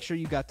exam, so make sure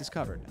you got this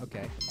covered.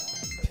 Okay.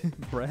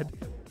 Bread.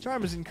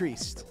 Charm is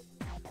increased.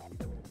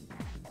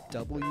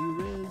 W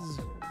Riz.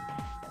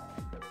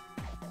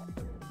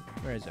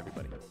 Where is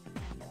everybody?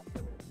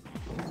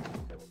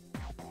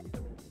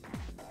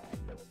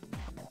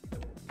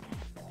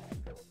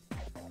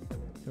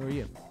 Who are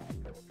you?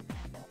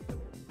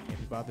 Can't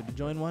be bothered to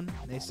join one.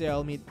 They say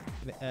I'll meet.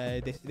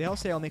 They all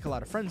say I'll make a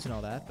lot of friends and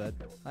all that, but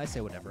I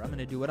say whatever. I'm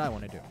gonna do what I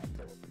want to do.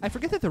 I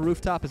forget that the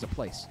rooftop is a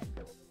place,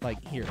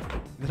 like here,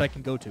 that I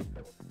can go to.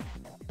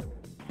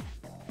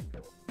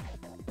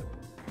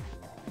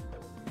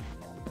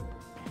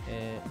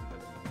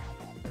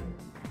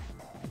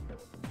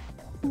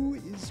 Who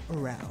is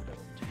around?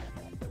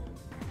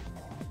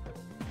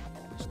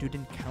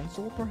 Student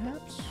council,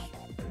 perhaps?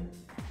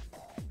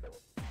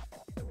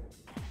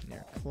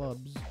 Near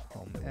clubs,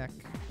 home ec,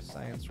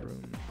 science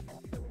room,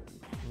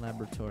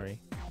 laboratory,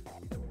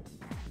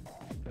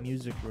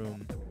 music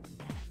room.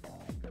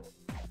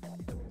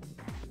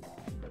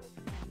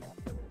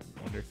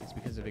 Wonder if it's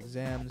because of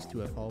exams.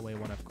 2F hallway,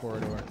 1F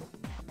corridor.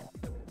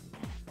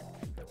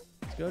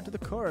 Let's go to the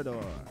corridor.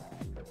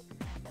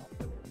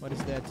 What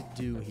is there to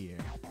do here?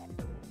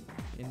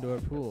 Indoor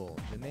pool,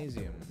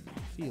 gymnasium,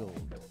 field.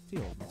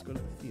 Let's go to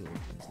the field.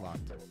 It's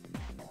locked.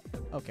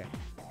 Okay.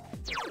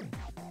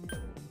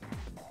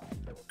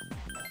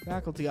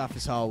 Faculty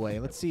office hallway.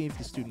 Let's see if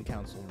the student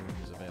council room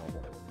is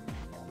available.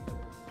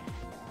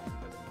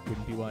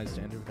 Wouldn't be wise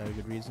to enter without a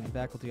good reason.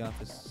 Faculty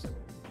office,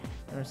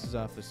 nurse's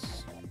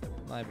office,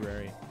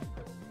 library.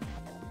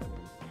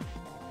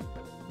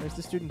 Where's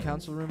the student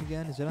council room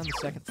again? Is it on the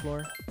 2nd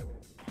floor?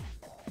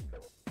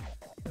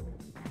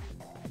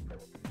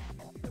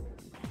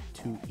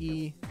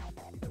 2E.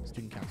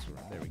 Student council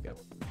room. There we go.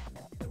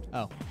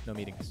 Oh, no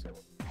meetings.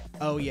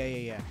 Oh,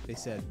 yeah. They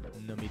said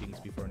no meetings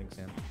before an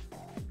exam.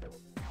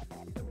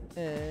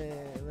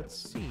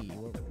 let's see.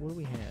 What do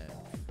we have?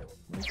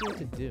 What is there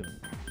to do?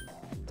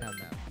 Town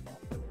map.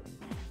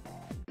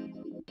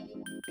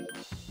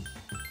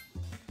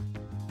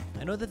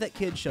 I know that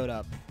kid showed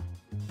up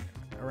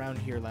around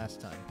here last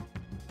time.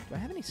 Do I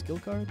have any skill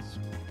cards?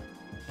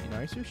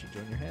 Inari Sushi,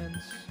 join your hands.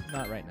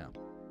 Not right now.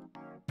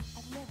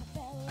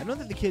 I know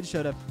that the kid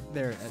showed up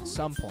there at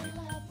some point,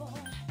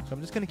 so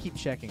I'm just gonna keep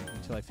checking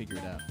until I figure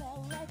it out.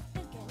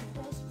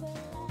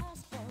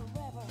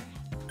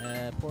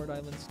 Port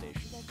Island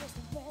Station.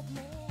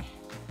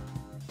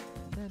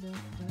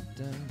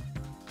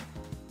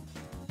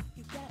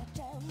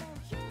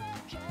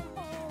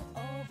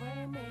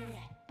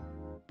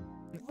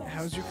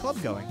 How's your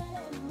club going?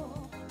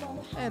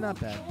 Not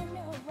bad.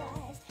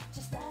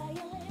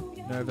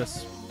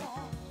 Nervous.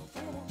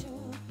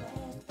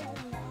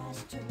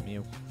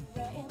 Mew.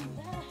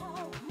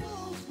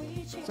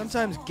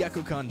 Sometimes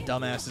Gekko-Con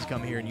dumbasses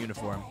come here in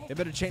uniform. They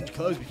better change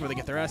clothes before they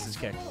get their asses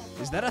kicked.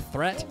 Is that a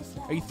threat?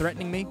 Are you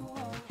threatening me?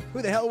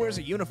 Who the hell wears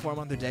a uniform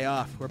on their day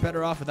off? We're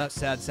better off without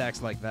sad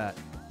sacks like that.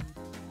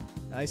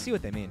 I see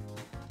what they mean.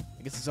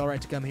 I guess it's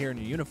alright to come here in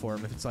your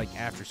uniform if it's like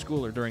after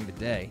school or during the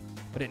day.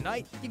 But at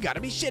night, you gotta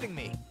be shitting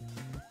me.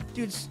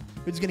 Dude's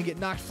gonna get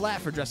knocked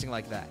flat for dressing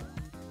like that.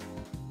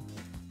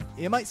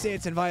 You might say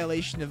it's in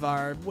violation of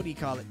our,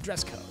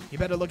 dress code. You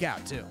better look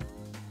out, too.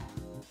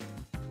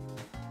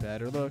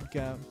 Better look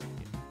out.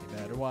 You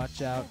better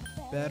watch out.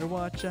 Better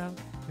watch out.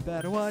 You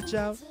better watch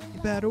out.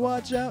 You better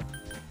watch out.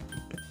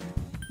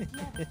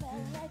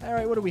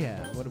 Alright, what do we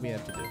have? What do we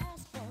have to do?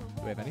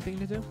 Do we have anything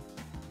to do?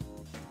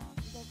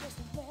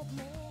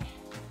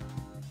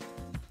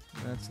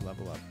 Let's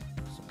level up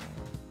some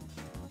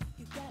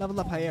more. Level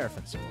up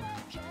Hierophant some more.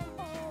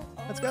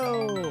 Let's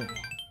go!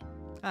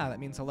 Ah, that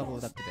means I'll level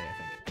it up today, I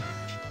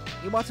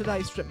think.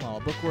 Iwatodai Strip Mall,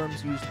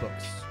 bookworms, used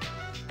books.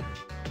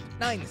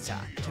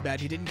 Nine-san, too bad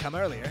you didn't come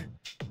earlier.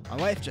 My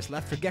wife just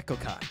left for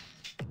Gekko-Con.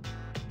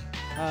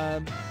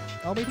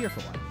 I'll wait here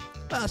for one.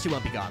 Well, she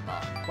won't be gone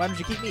long. Why don't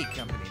you keep me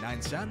company,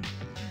 Nine-san?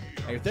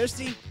 Are you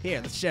thirsty? Here,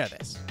 let's share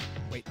this.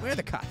 Wait, where are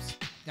the cups?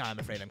 Oh, I'm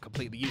afraid I'm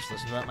completely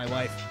useless without my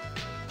wife.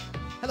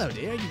 Hello,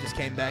 dear. You just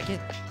came back in.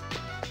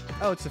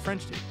 Oh, it's the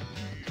French dude.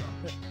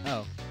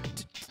 Oh.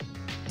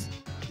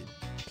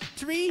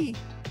 Tree!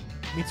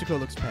 Mitsuko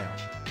looks pale.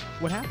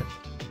 What happened?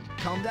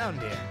 Calm down,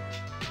 dear.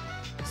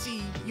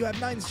 See, you have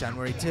Nine-san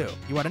worried too.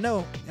 You want to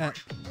know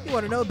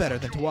better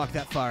than to walk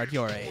that far at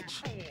your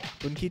age.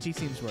 Bunkichi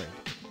seems worried.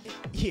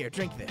 Here,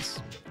 drink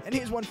this. And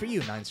here's one for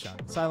you,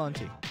 Nine-san. Ceylon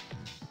tea.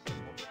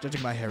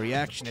 Judging by her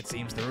reaction, it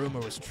seems the rumor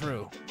was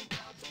true.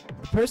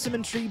 The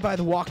persimmon tree by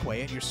the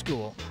walkway at your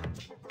school.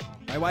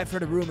 My wife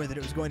heard a rumor that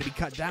it was going to be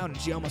cut down and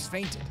she almost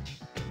fainted.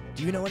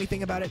 Do you know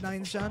anything about it,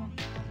 Nine-san?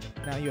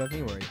 Now you have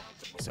me worried.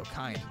 You're so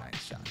kind,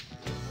 Nine-san.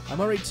 I'm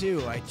worried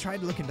too. I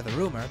tried to look into the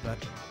rumor, but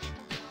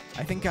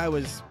I think I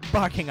was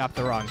barking up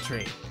the wrong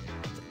tree.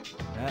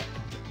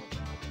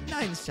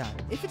 Nine-san,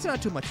 if it's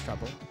not too much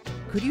trouble,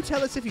 could you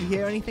tell us if you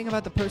hear anything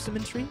about the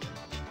persimmon tree?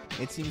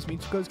 It seems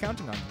Mitsuko's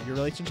counting on you. Your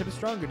relationship is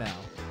stronger now.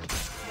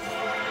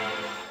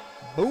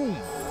 Boom!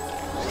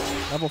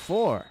 Level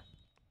 4.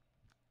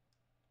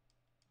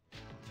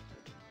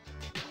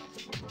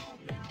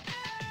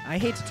 I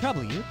hate to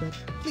trouble you, but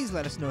please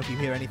let us know if you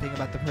hear anything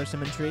about the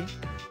persimmon tree.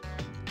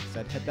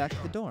 So I'd head back to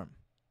the dorm.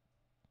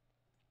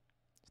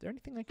 Is there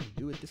anything I can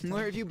do at this time?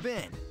 Where have you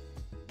been?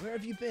 Where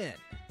have you been?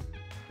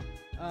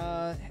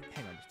 Hang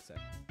on just a sec.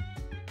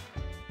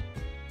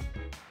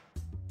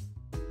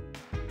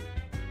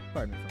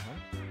 Pardon me for a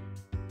moment.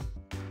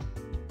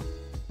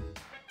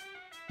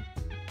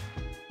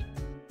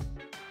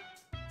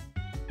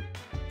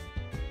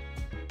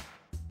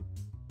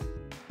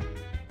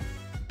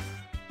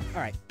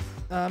 Alright.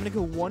 I'm gonna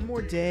go one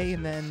more day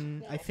and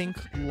then I think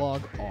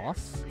log off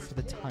for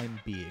the time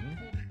being.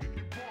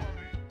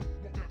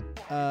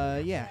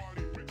 Yeah.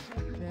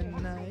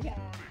 And, yeah.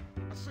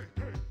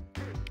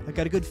 I've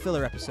got a good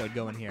filler episode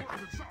going here.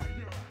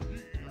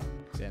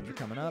 Exams are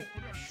coming up.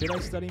 Should I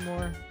study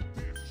more?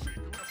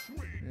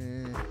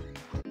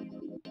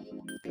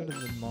 Go to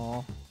the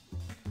mall.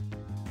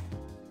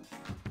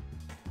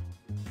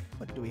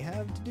 What do we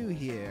have to do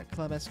here?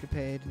 Club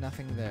Escapade,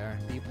 nothing there.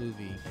 The Blue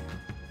V.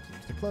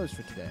 Seems to close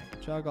for today.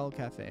 Chogall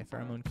Cafe,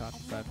 Pheromone Coffee,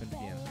 500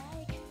 yen.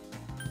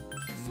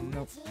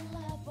 Nope.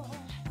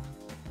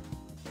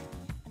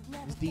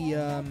 Is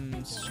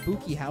the,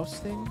 spooky house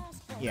thing?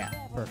 Yeah,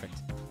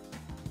 perfect.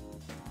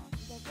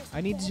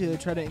 I need to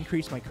try to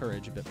increase my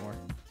courage a bit more.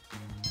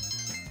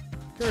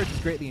 Courage is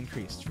greatly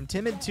increased. From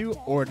timid to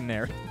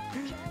ordinary.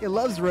 It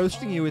loves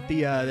roasting you with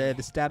the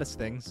status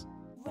things.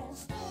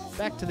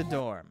 Back to the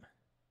dorm.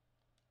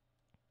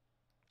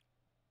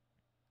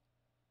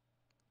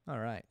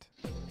 Alright.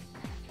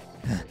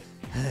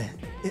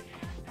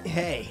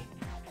 Hey.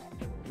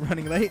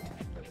 Running late?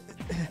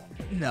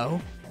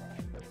 No.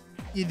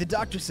 The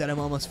doctor said I'm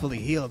almost fully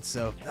healed,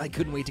 so I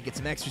couldn't wait to get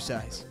some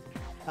exercise.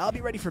 I'll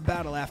be ready for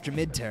battle after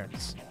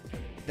midterms.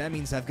 That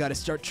means I've got to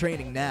start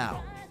training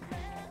now.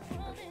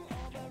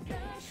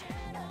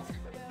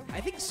 I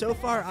think so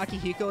far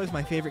Akihiko is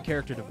my favorite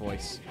character to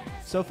voice.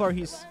 So far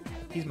he's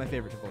He's my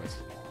favorite voice.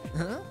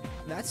 Huh?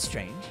 That's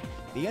strange.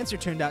 The answer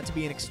turned out to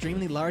be an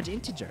extremely large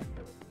integer.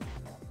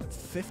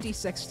 50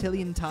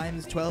 sextillion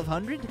times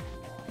 1200?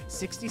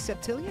 60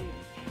 septillion?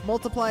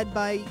 Multiplied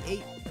by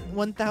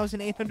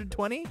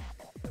 1820?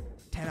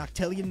 10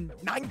 octillion?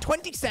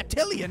 920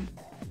 septillion?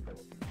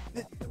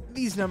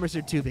 These numbers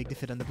are too big to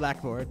fit on the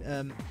blackboard.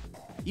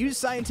 Use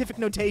scientific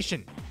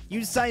notation.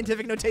 Use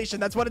scientific notation.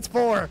 That's what it's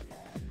for.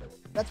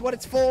 That's what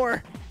it's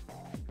for.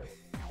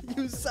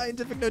 Use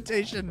scientific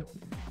notation.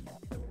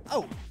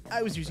 Oh,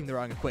 I was using the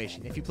wrong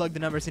equation. If you plug the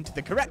numbers into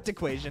the correct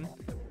equation,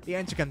 the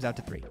answer comes out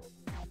to 3.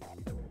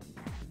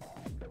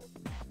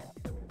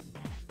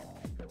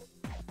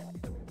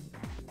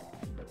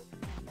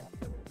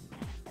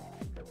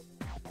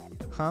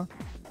 Huh?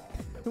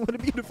 What a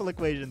beautiful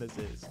equation this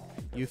is.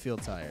 You feel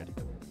tired.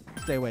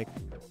 Stay awake.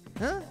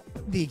 Huh?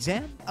 The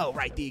exam? Oh,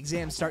 right, the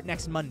exams start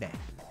next Monday.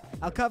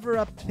 I'll cover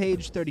up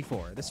page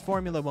 34. This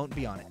formula won't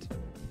be on it.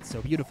 It's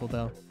so beautiful,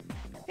 though.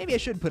 Maybe I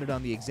should put it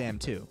on the exam,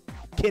 too.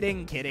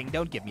 Kidding, kidding.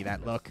 Don't give me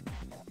that look.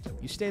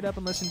 You stayed up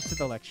and listened to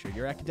the lecture.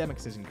 Your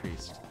academics has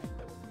increased.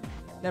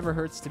 Never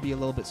hurts to be a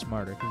little bit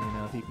smarter, because, you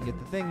know, if you can get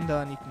the thing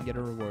done, you can get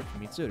a reward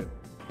from Mitsuru.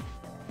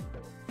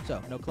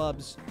 So, no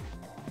clubs.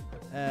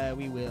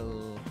 We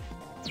will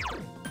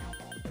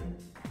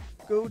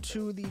go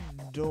to the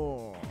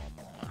dorm.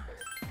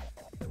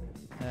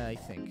 I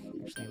think.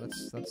 Actually,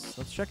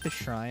 let's check the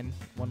shrine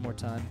one more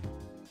time.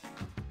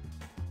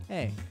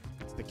 Hey,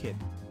 it's the kid.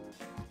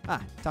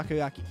 Ah,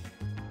 takoyaki.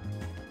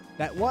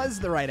 That was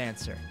the right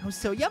answer. It was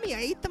so yummy, I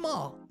ate them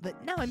all.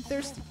 But now I'm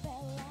thirsty.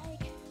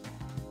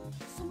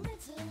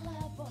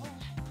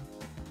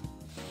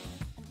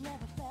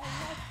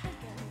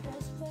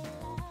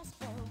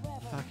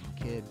 Fucking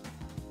kid.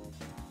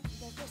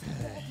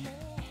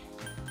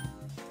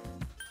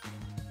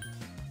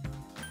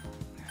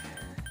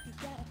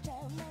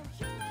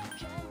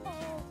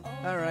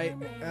 Alright,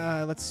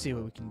 let's see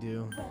what we can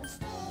do.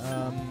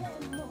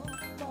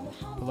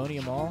 Bologna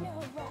Mall?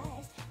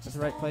 Is that the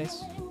right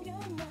place?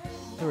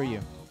 Who are you?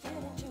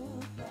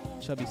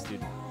 Chubby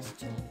student.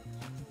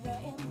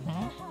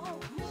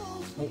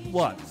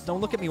 What? Don't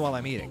look at me while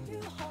I'm eating.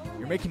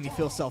 You're making me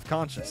feel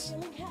self-conscious.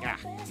 Ah,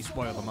 you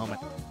spoil the moment.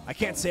 I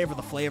can't savor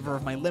the flavor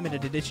of my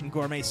limited edition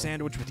gourmet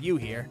sandwich with you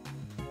here.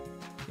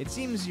 It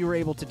seems you were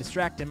able to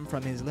distract him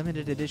from his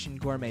limited edition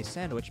gourmet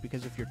sandwich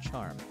because of your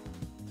charm.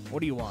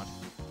 What do you want?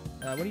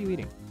 What are you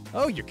eating?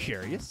 Oh, you're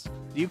curious?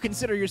 Do you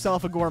consider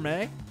yourself a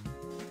gourmet?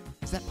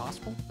 Is that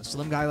possible? A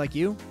slim guy like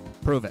you?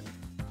 Prove it.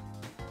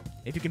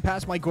 If you can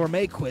pass my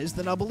gourmet quiz,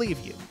 then I'll believe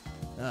you.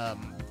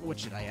 What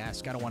should I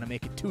ask? I don't want to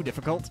make it too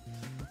difficult.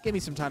 Give me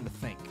some time to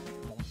think.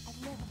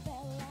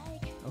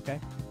 Okay.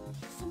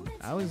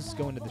 I was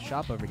going to the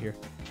shop over here.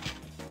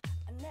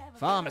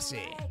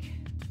 Pharmacy.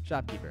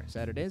 Shopkeeper.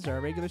 Saturdays are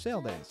our regular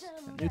sale days.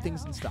 New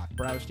things in stock.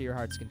 Browse to your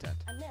heart's content.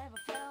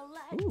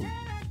 Ooh.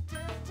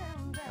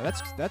 Oh,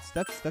 that's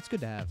good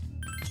to have.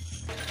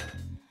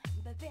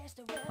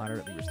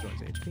 Moderately restores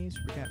HP,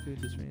 super cat food,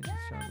 this range,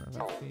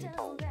 feed.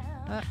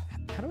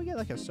 How do we get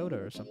like a soda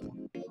or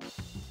something?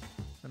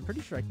 I'm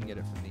pretty sure I can get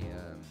it from the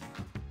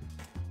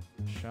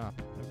shop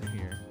over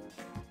here.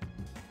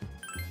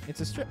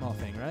 It's a strip mall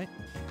thing, right?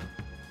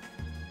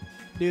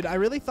 Dude, I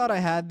really thought I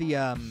had the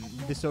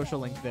social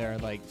link there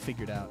like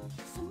figured out.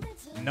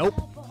 Nope.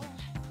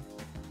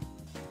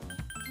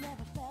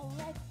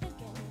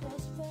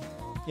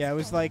 Yeah, it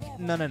was like,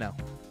 no.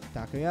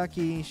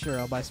 Takoyaki, sure,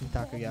 I'll buy some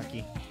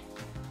takoyaki.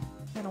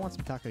 Man, I want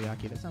some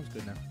takoyaki. That sounds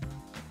good now.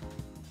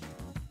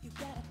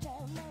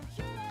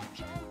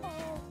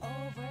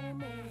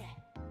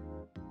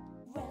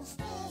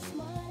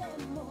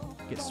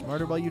 Get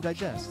smarter while you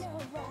digest.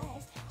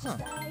 Huh.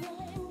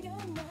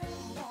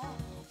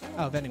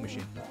 Oh, vending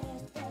machine.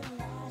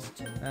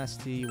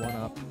 ST,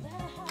 1-up.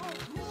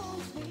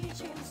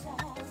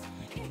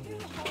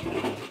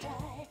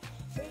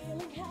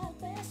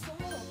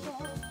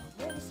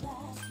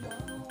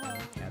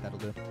 Yeah, that'll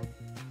do.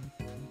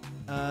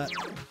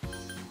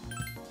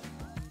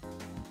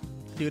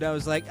 Dude, I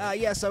was like,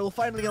 yes, I will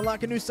finally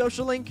unlock a new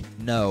social link.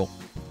 No.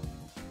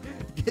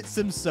 Get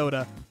some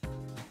soda.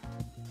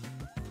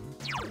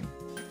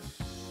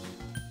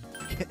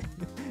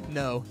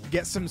 No,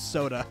 get some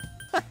soda.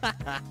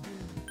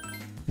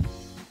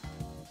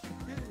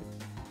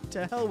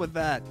 To hell with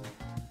that.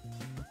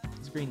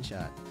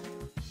 Screenshot.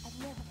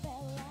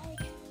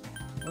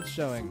 What's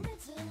showing?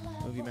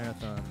 Movie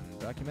marathon.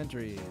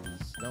 Documentaries.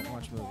 Don't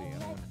watch movie. I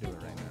don't want to do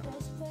it right now.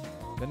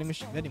 Vending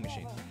machine.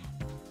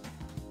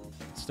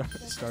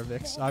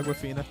 Starvix.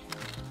 Aquafina.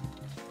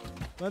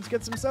 Let's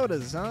get some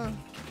sodas, huh?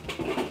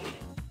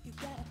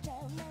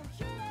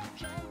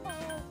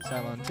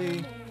 Cylon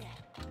tea.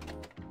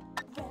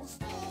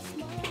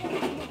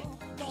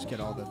 Just get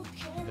all the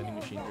vending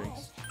machine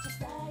drinks.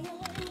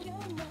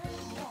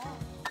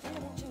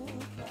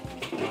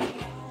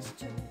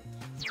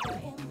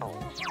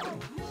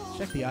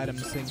 Check the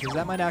items thing, because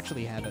that might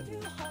actually have it.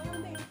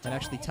 Might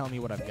actually tell me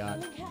what I've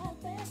got.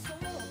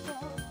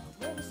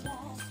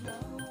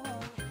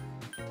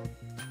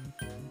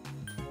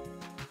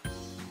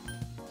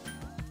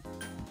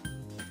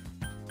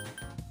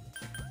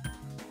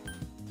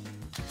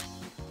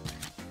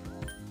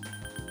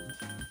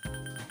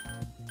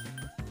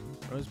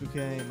 Rose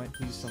bouquet might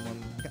please someone.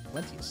 I got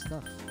plenty of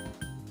stuff.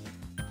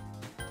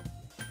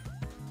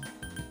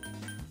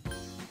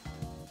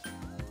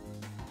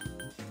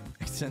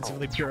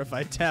 Extensively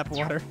purified tap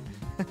water.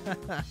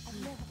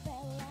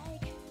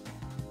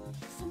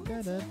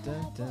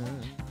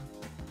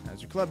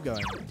 How's your club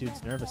going?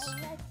 Dude's nervous.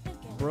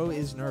 Bro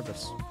is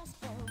nervous.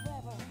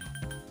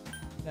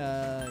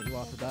 You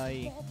want to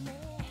die?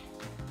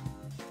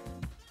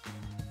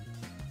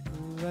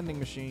 Vending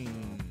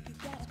machine.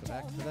 Let's go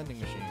back to the vending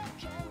machine.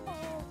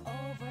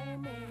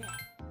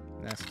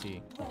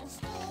 Nasty.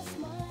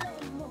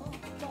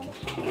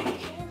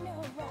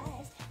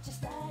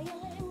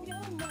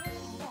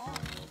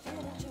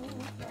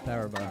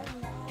 Power bar.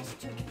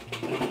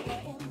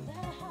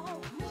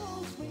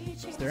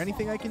 Is there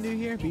anything I can do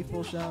here? Beef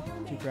bowl shop.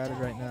 Too crowded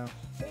right now.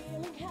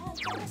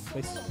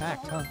 Place is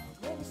packed, huh?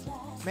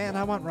 Man,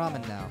 I want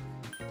ramen now.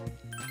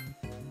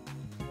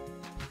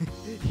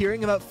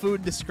 Hearing about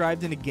food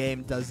described in a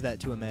game does that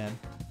to a man.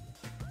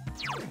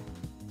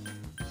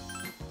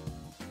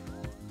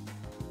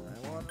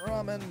 I want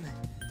ramen.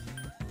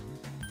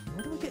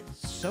 Where do we get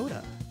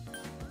soda?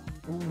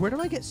 Where do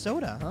I get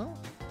soda, huh?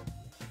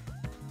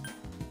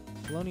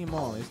 Colonial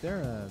Mall. Is there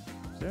a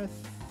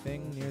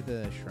thing near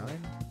the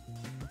shrine?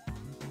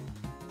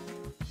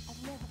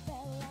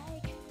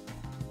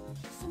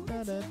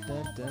 Da, da,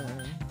 da, da.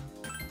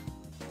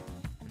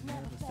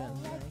 Never felt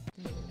like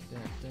da,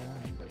 da.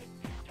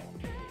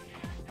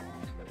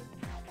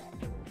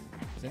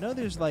 I know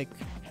there's like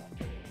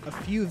a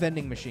few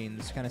vending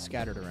machines kind of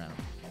scattered around.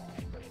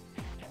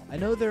 I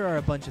know there are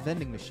a bunch of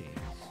vending machines.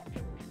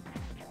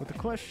 But the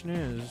question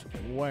is,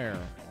 where? Is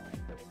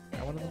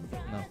that one of them?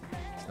 No,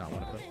 it's not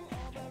one of them.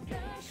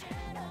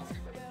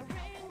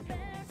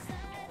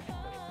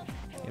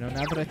 You know,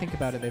 now that I think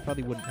about it, they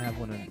probably wouldn't have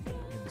one in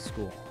the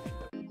school.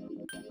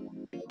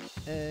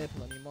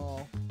 Plenty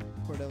Mall,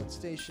 Port Ellen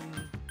Station,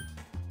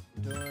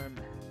 dorm.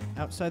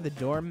 Outside the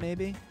dorm,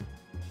 maybe?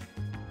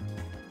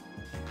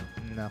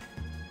 No.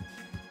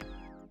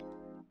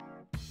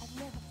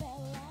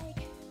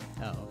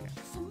 Oh, okay.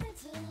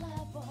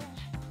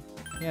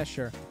 Yeah,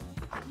 sure.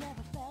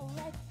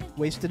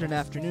 Wasted an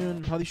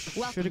afternoon. Probably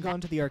should have gone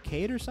to the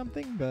arcade or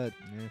something, but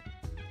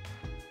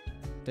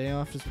day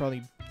off is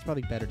probably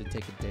better to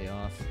take a day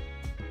off.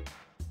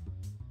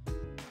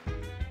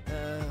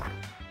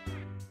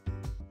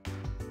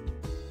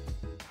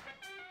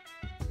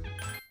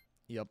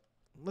 Yep.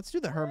 Let's do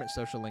the Hermit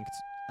social link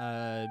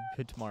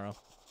tomorrow.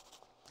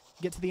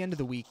 Get to the end of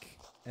the week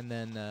and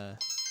then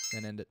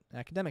end it.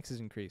 Academics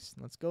is increased.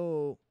 Let's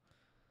go.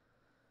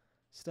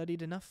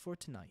 Studied enough for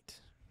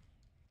tonight.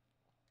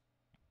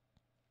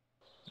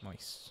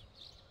 Nice.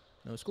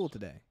 No school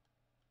today.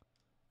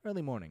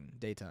 Early morning,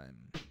 daytime.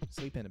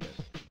 Sleep in a bit.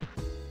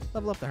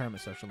 Level up the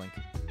Hermit social link.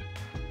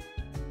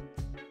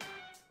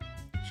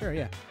 Sure,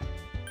 yeah.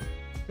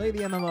 Play the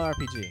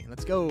MMORPG.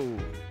 Let's go.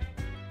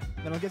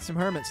 Then I'll get some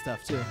Hermit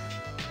stuff too.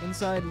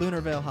 Inside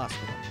Lunarvale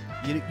Hospital.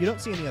 You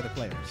don't see any other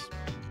players.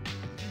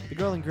 The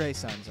girl in gray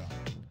signs on.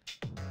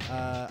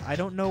 I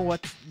don't know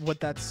what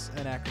that's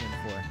an acronym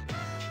for.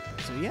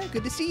 So yeah,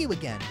 good to see you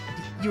again.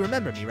 You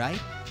remember me,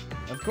 right?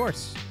 Of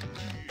course.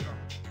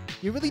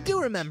 You really do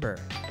remember.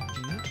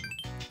 Mm-hmm.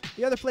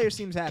 The other player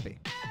seems happy.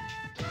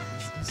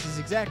 This is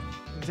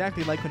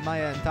exactly like when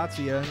Maya and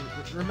Tatsuya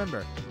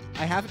remember.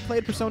 I haven't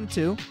played Persona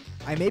 2.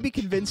 I may be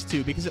convinced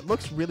to because it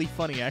looks really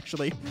funny,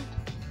 actually.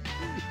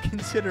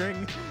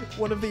 Considering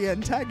one of the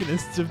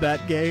antagonists of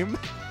that game.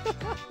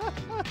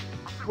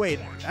 Wait,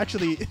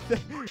 actually,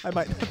 I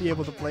might not be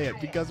able to play it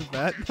because of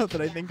that, now that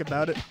I think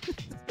about it.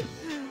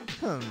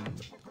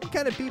 What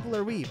kind of people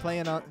are we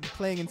playing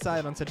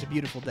inside on such a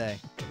beautiful day?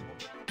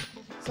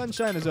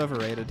 Sunshine is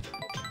overrated.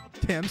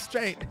 Damn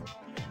straight.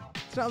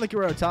 It's not like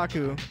you're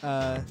otaku,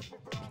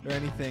 or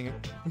anything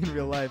in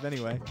real life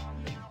anyway.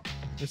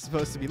 We're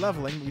supposed to be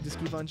leveling, we just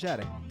keep on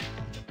chatting.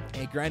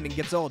 Hey, grinding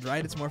gets old,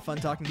 right? It's more fun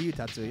talking to you,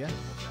 Tatsuya.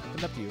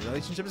 Open up to you.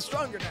 Relationship is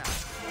stronger now.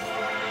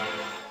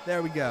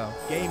 There we go.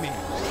 Gaming.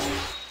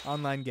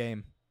 Online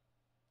game.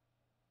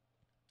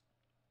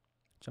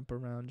 Jump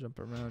around, jump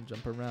around,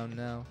 jump around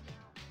now.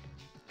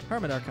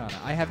 Hermit Arcana.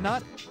 I have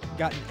not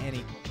gotten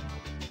any.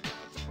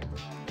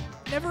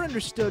 Never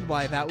understood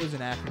why that was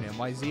an acronym,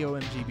 why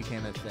ZOMG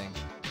became a thing.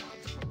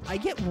 I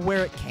get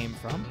where it came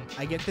from.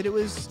 I get that it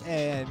was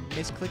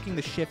misclicking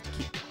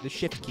the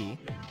shift key.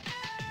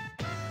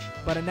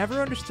 But I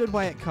never understood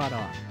why it caught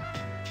on.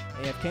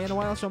 AFK in a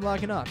while, so I'm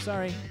logging off.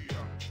 Sorry.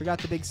 Forgot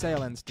the big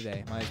sale ends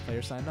today. My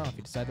player signed off.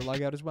 He decided to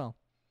log out as well.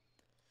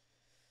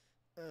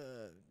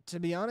 To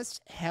be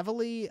honest,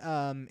 heavily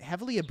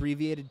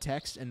abbreviated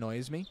text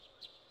annoys me.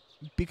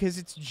 Because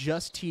it's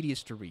just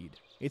tedious to read.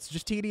 It's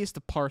just tedious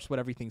to parse what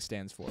everything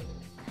stands for.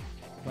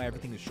 Why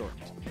everything is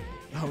shortened.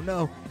 Oh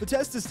no, the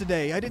test is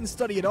today. I didn't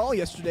study at all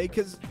yesterday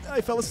because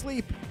I fell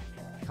asleep.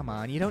 Come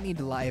on, you don't need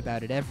to lie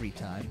about it every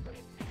time.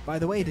 By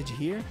the way, did you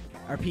hear?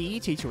 Our PE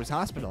teacher was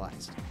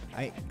hospitalized.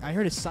 I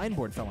heard his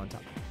signboard fell on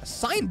top. A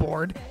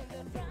signboard?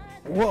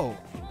 Whoa.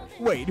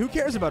 Wait, who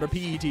cares about our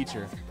PE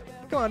teacher?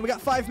 Come on, we got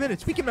 5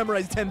 minutes. We can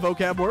memorize 10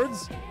 vocab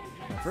words.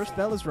 first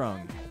bell is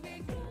rung.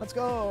 Let's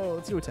go.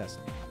 Let's do a test.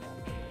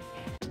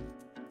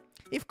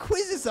 If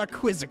quizzes are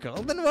quizzical,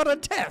 then what are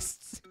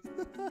tests?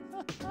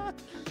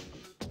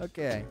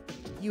 Okay.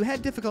 You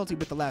had difficulty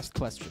with the last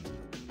question,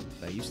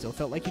 but you still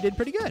felt like you did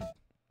pretty good.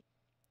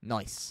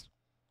 Nice.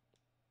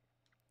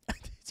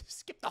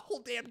 Skip the whole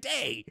damn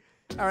day.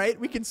 All right,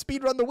 we can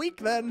speedrun the week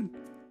then.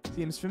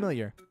 Seems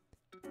familiar.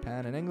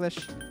 Pan in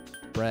English.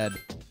 Bread.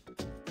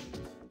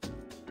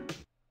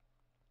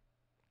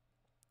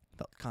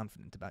 Felt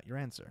confident about your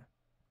answer.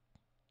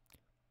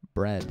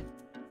 Bread.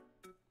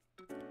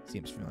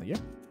 Seems familiar.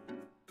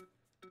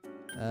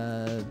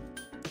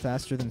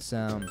 Faster than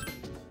sound.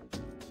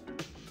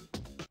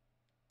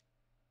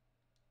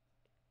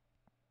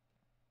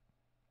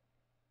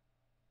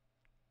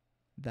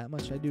 That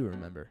much I do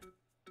remember.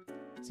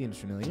 Seems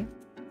familiar.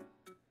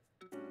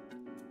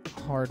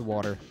 Hard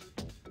water.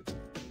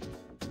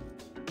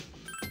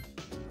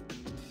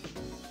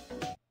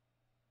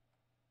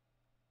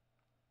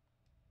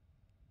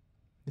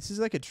 This is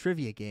like a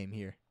trivia game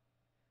here.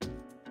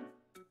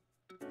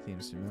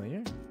 Seems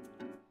familiar.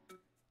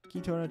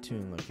 Kitoro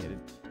tune located.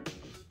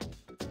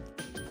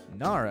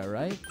 Nara,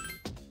 right?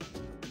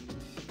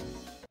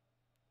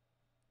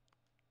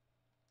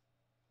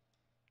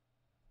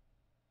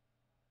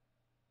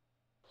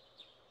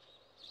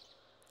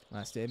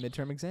 Last day of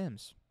midterm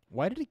exams.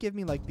 Why did it give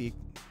me like the...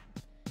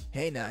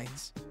 Hey,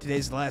 Nines.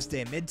 Today's the last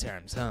day of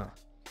midterms, huh?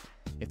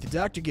 If the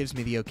doctor gives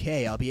me the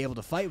okay, I'll be able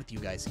to fight with you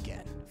guys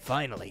again.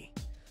 Finally.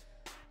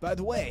 By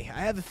the way,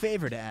 I have a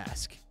favor to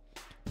ask.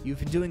 You've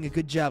been doing a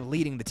good job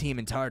leading the team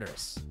in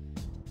Tartarus.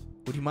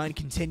 Would you mind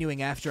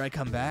continuing after I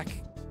come back?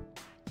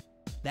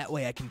 That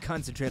way I can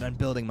concentrate on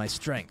building my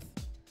strength.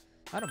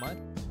 I don't mind.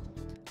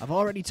 I've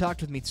already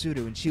talked with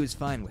Mitsuru and she was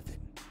fine with it.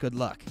 Good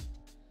luck.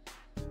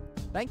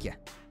 Thank you.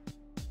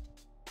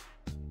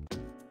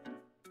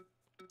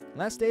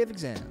 Last day of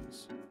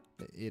exams.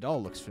 It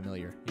all looks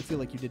familiar. You feel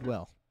like you did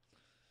well.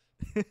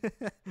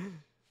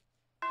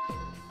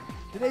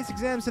 Today's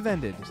exams have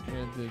ended.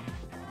 The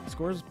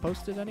scores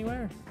posted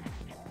anywhere?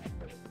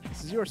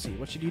 This is your seat.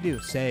 What should you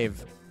do?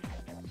 Save.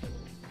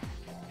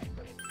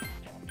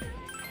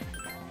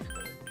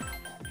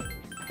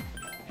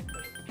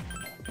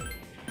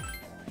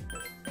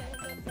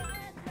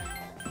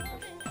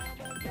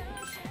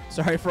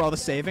 Sorry for all the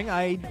saving.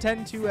 I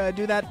tend to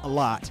do that a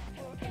lot.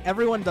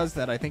 Everyone does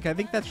that, I think. I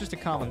think that's just a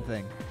common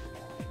thing.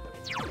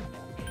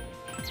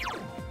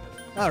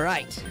 All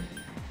right.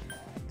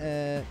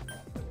 Yeah.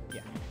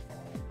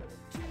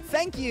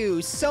 Thank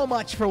you so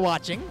much for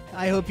watching.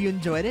 I hope you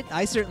enjoyed it.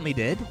 I certainly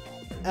did.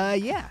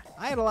 Yeah,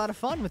 I had a lot of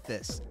fun with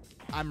this.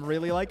 I'm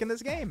really liking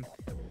this game.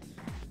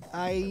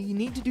 I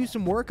need to do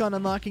some work on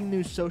unlocking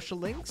new social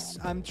links.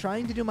 I'm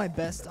trying to do my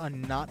best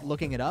on not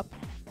looking it up.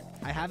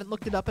 I haven't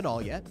looked it up at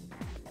all yet.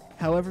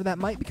 However, that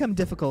might become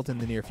difficult in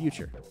the near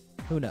future.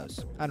 Who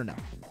knows? I don't know.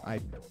 I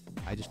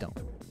just don't.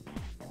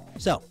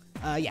 So,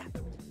 yeah.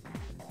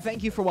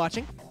 Thank you for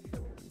watching.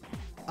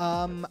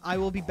 I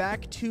will be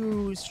back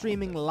to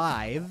streaming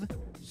live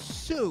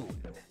soon.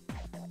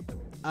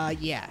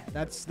 Yeah,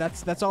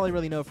 that's all I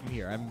really know from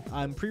here.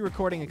 I'm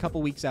pre-recording a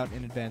couple weeks out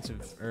in advance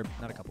of, or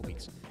not a couple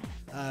weeks,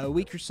 a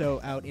week or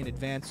so out in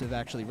advance of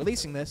actually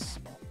releasing this.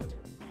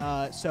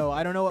 So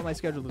I don't know what my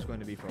schedule is going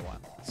to be for a while.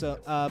 So,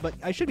 but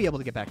I should be able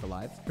to get back to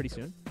live pretty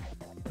soon.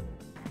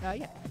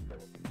 Yeah.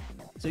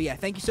 So yeah,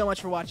 thank you so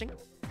much for watching.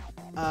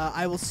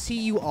 I will see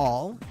you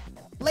all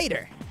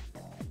later.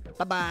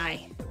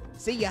 Bye-bye.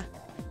 See ya.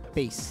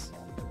 Peace.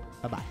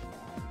 Bye-bye.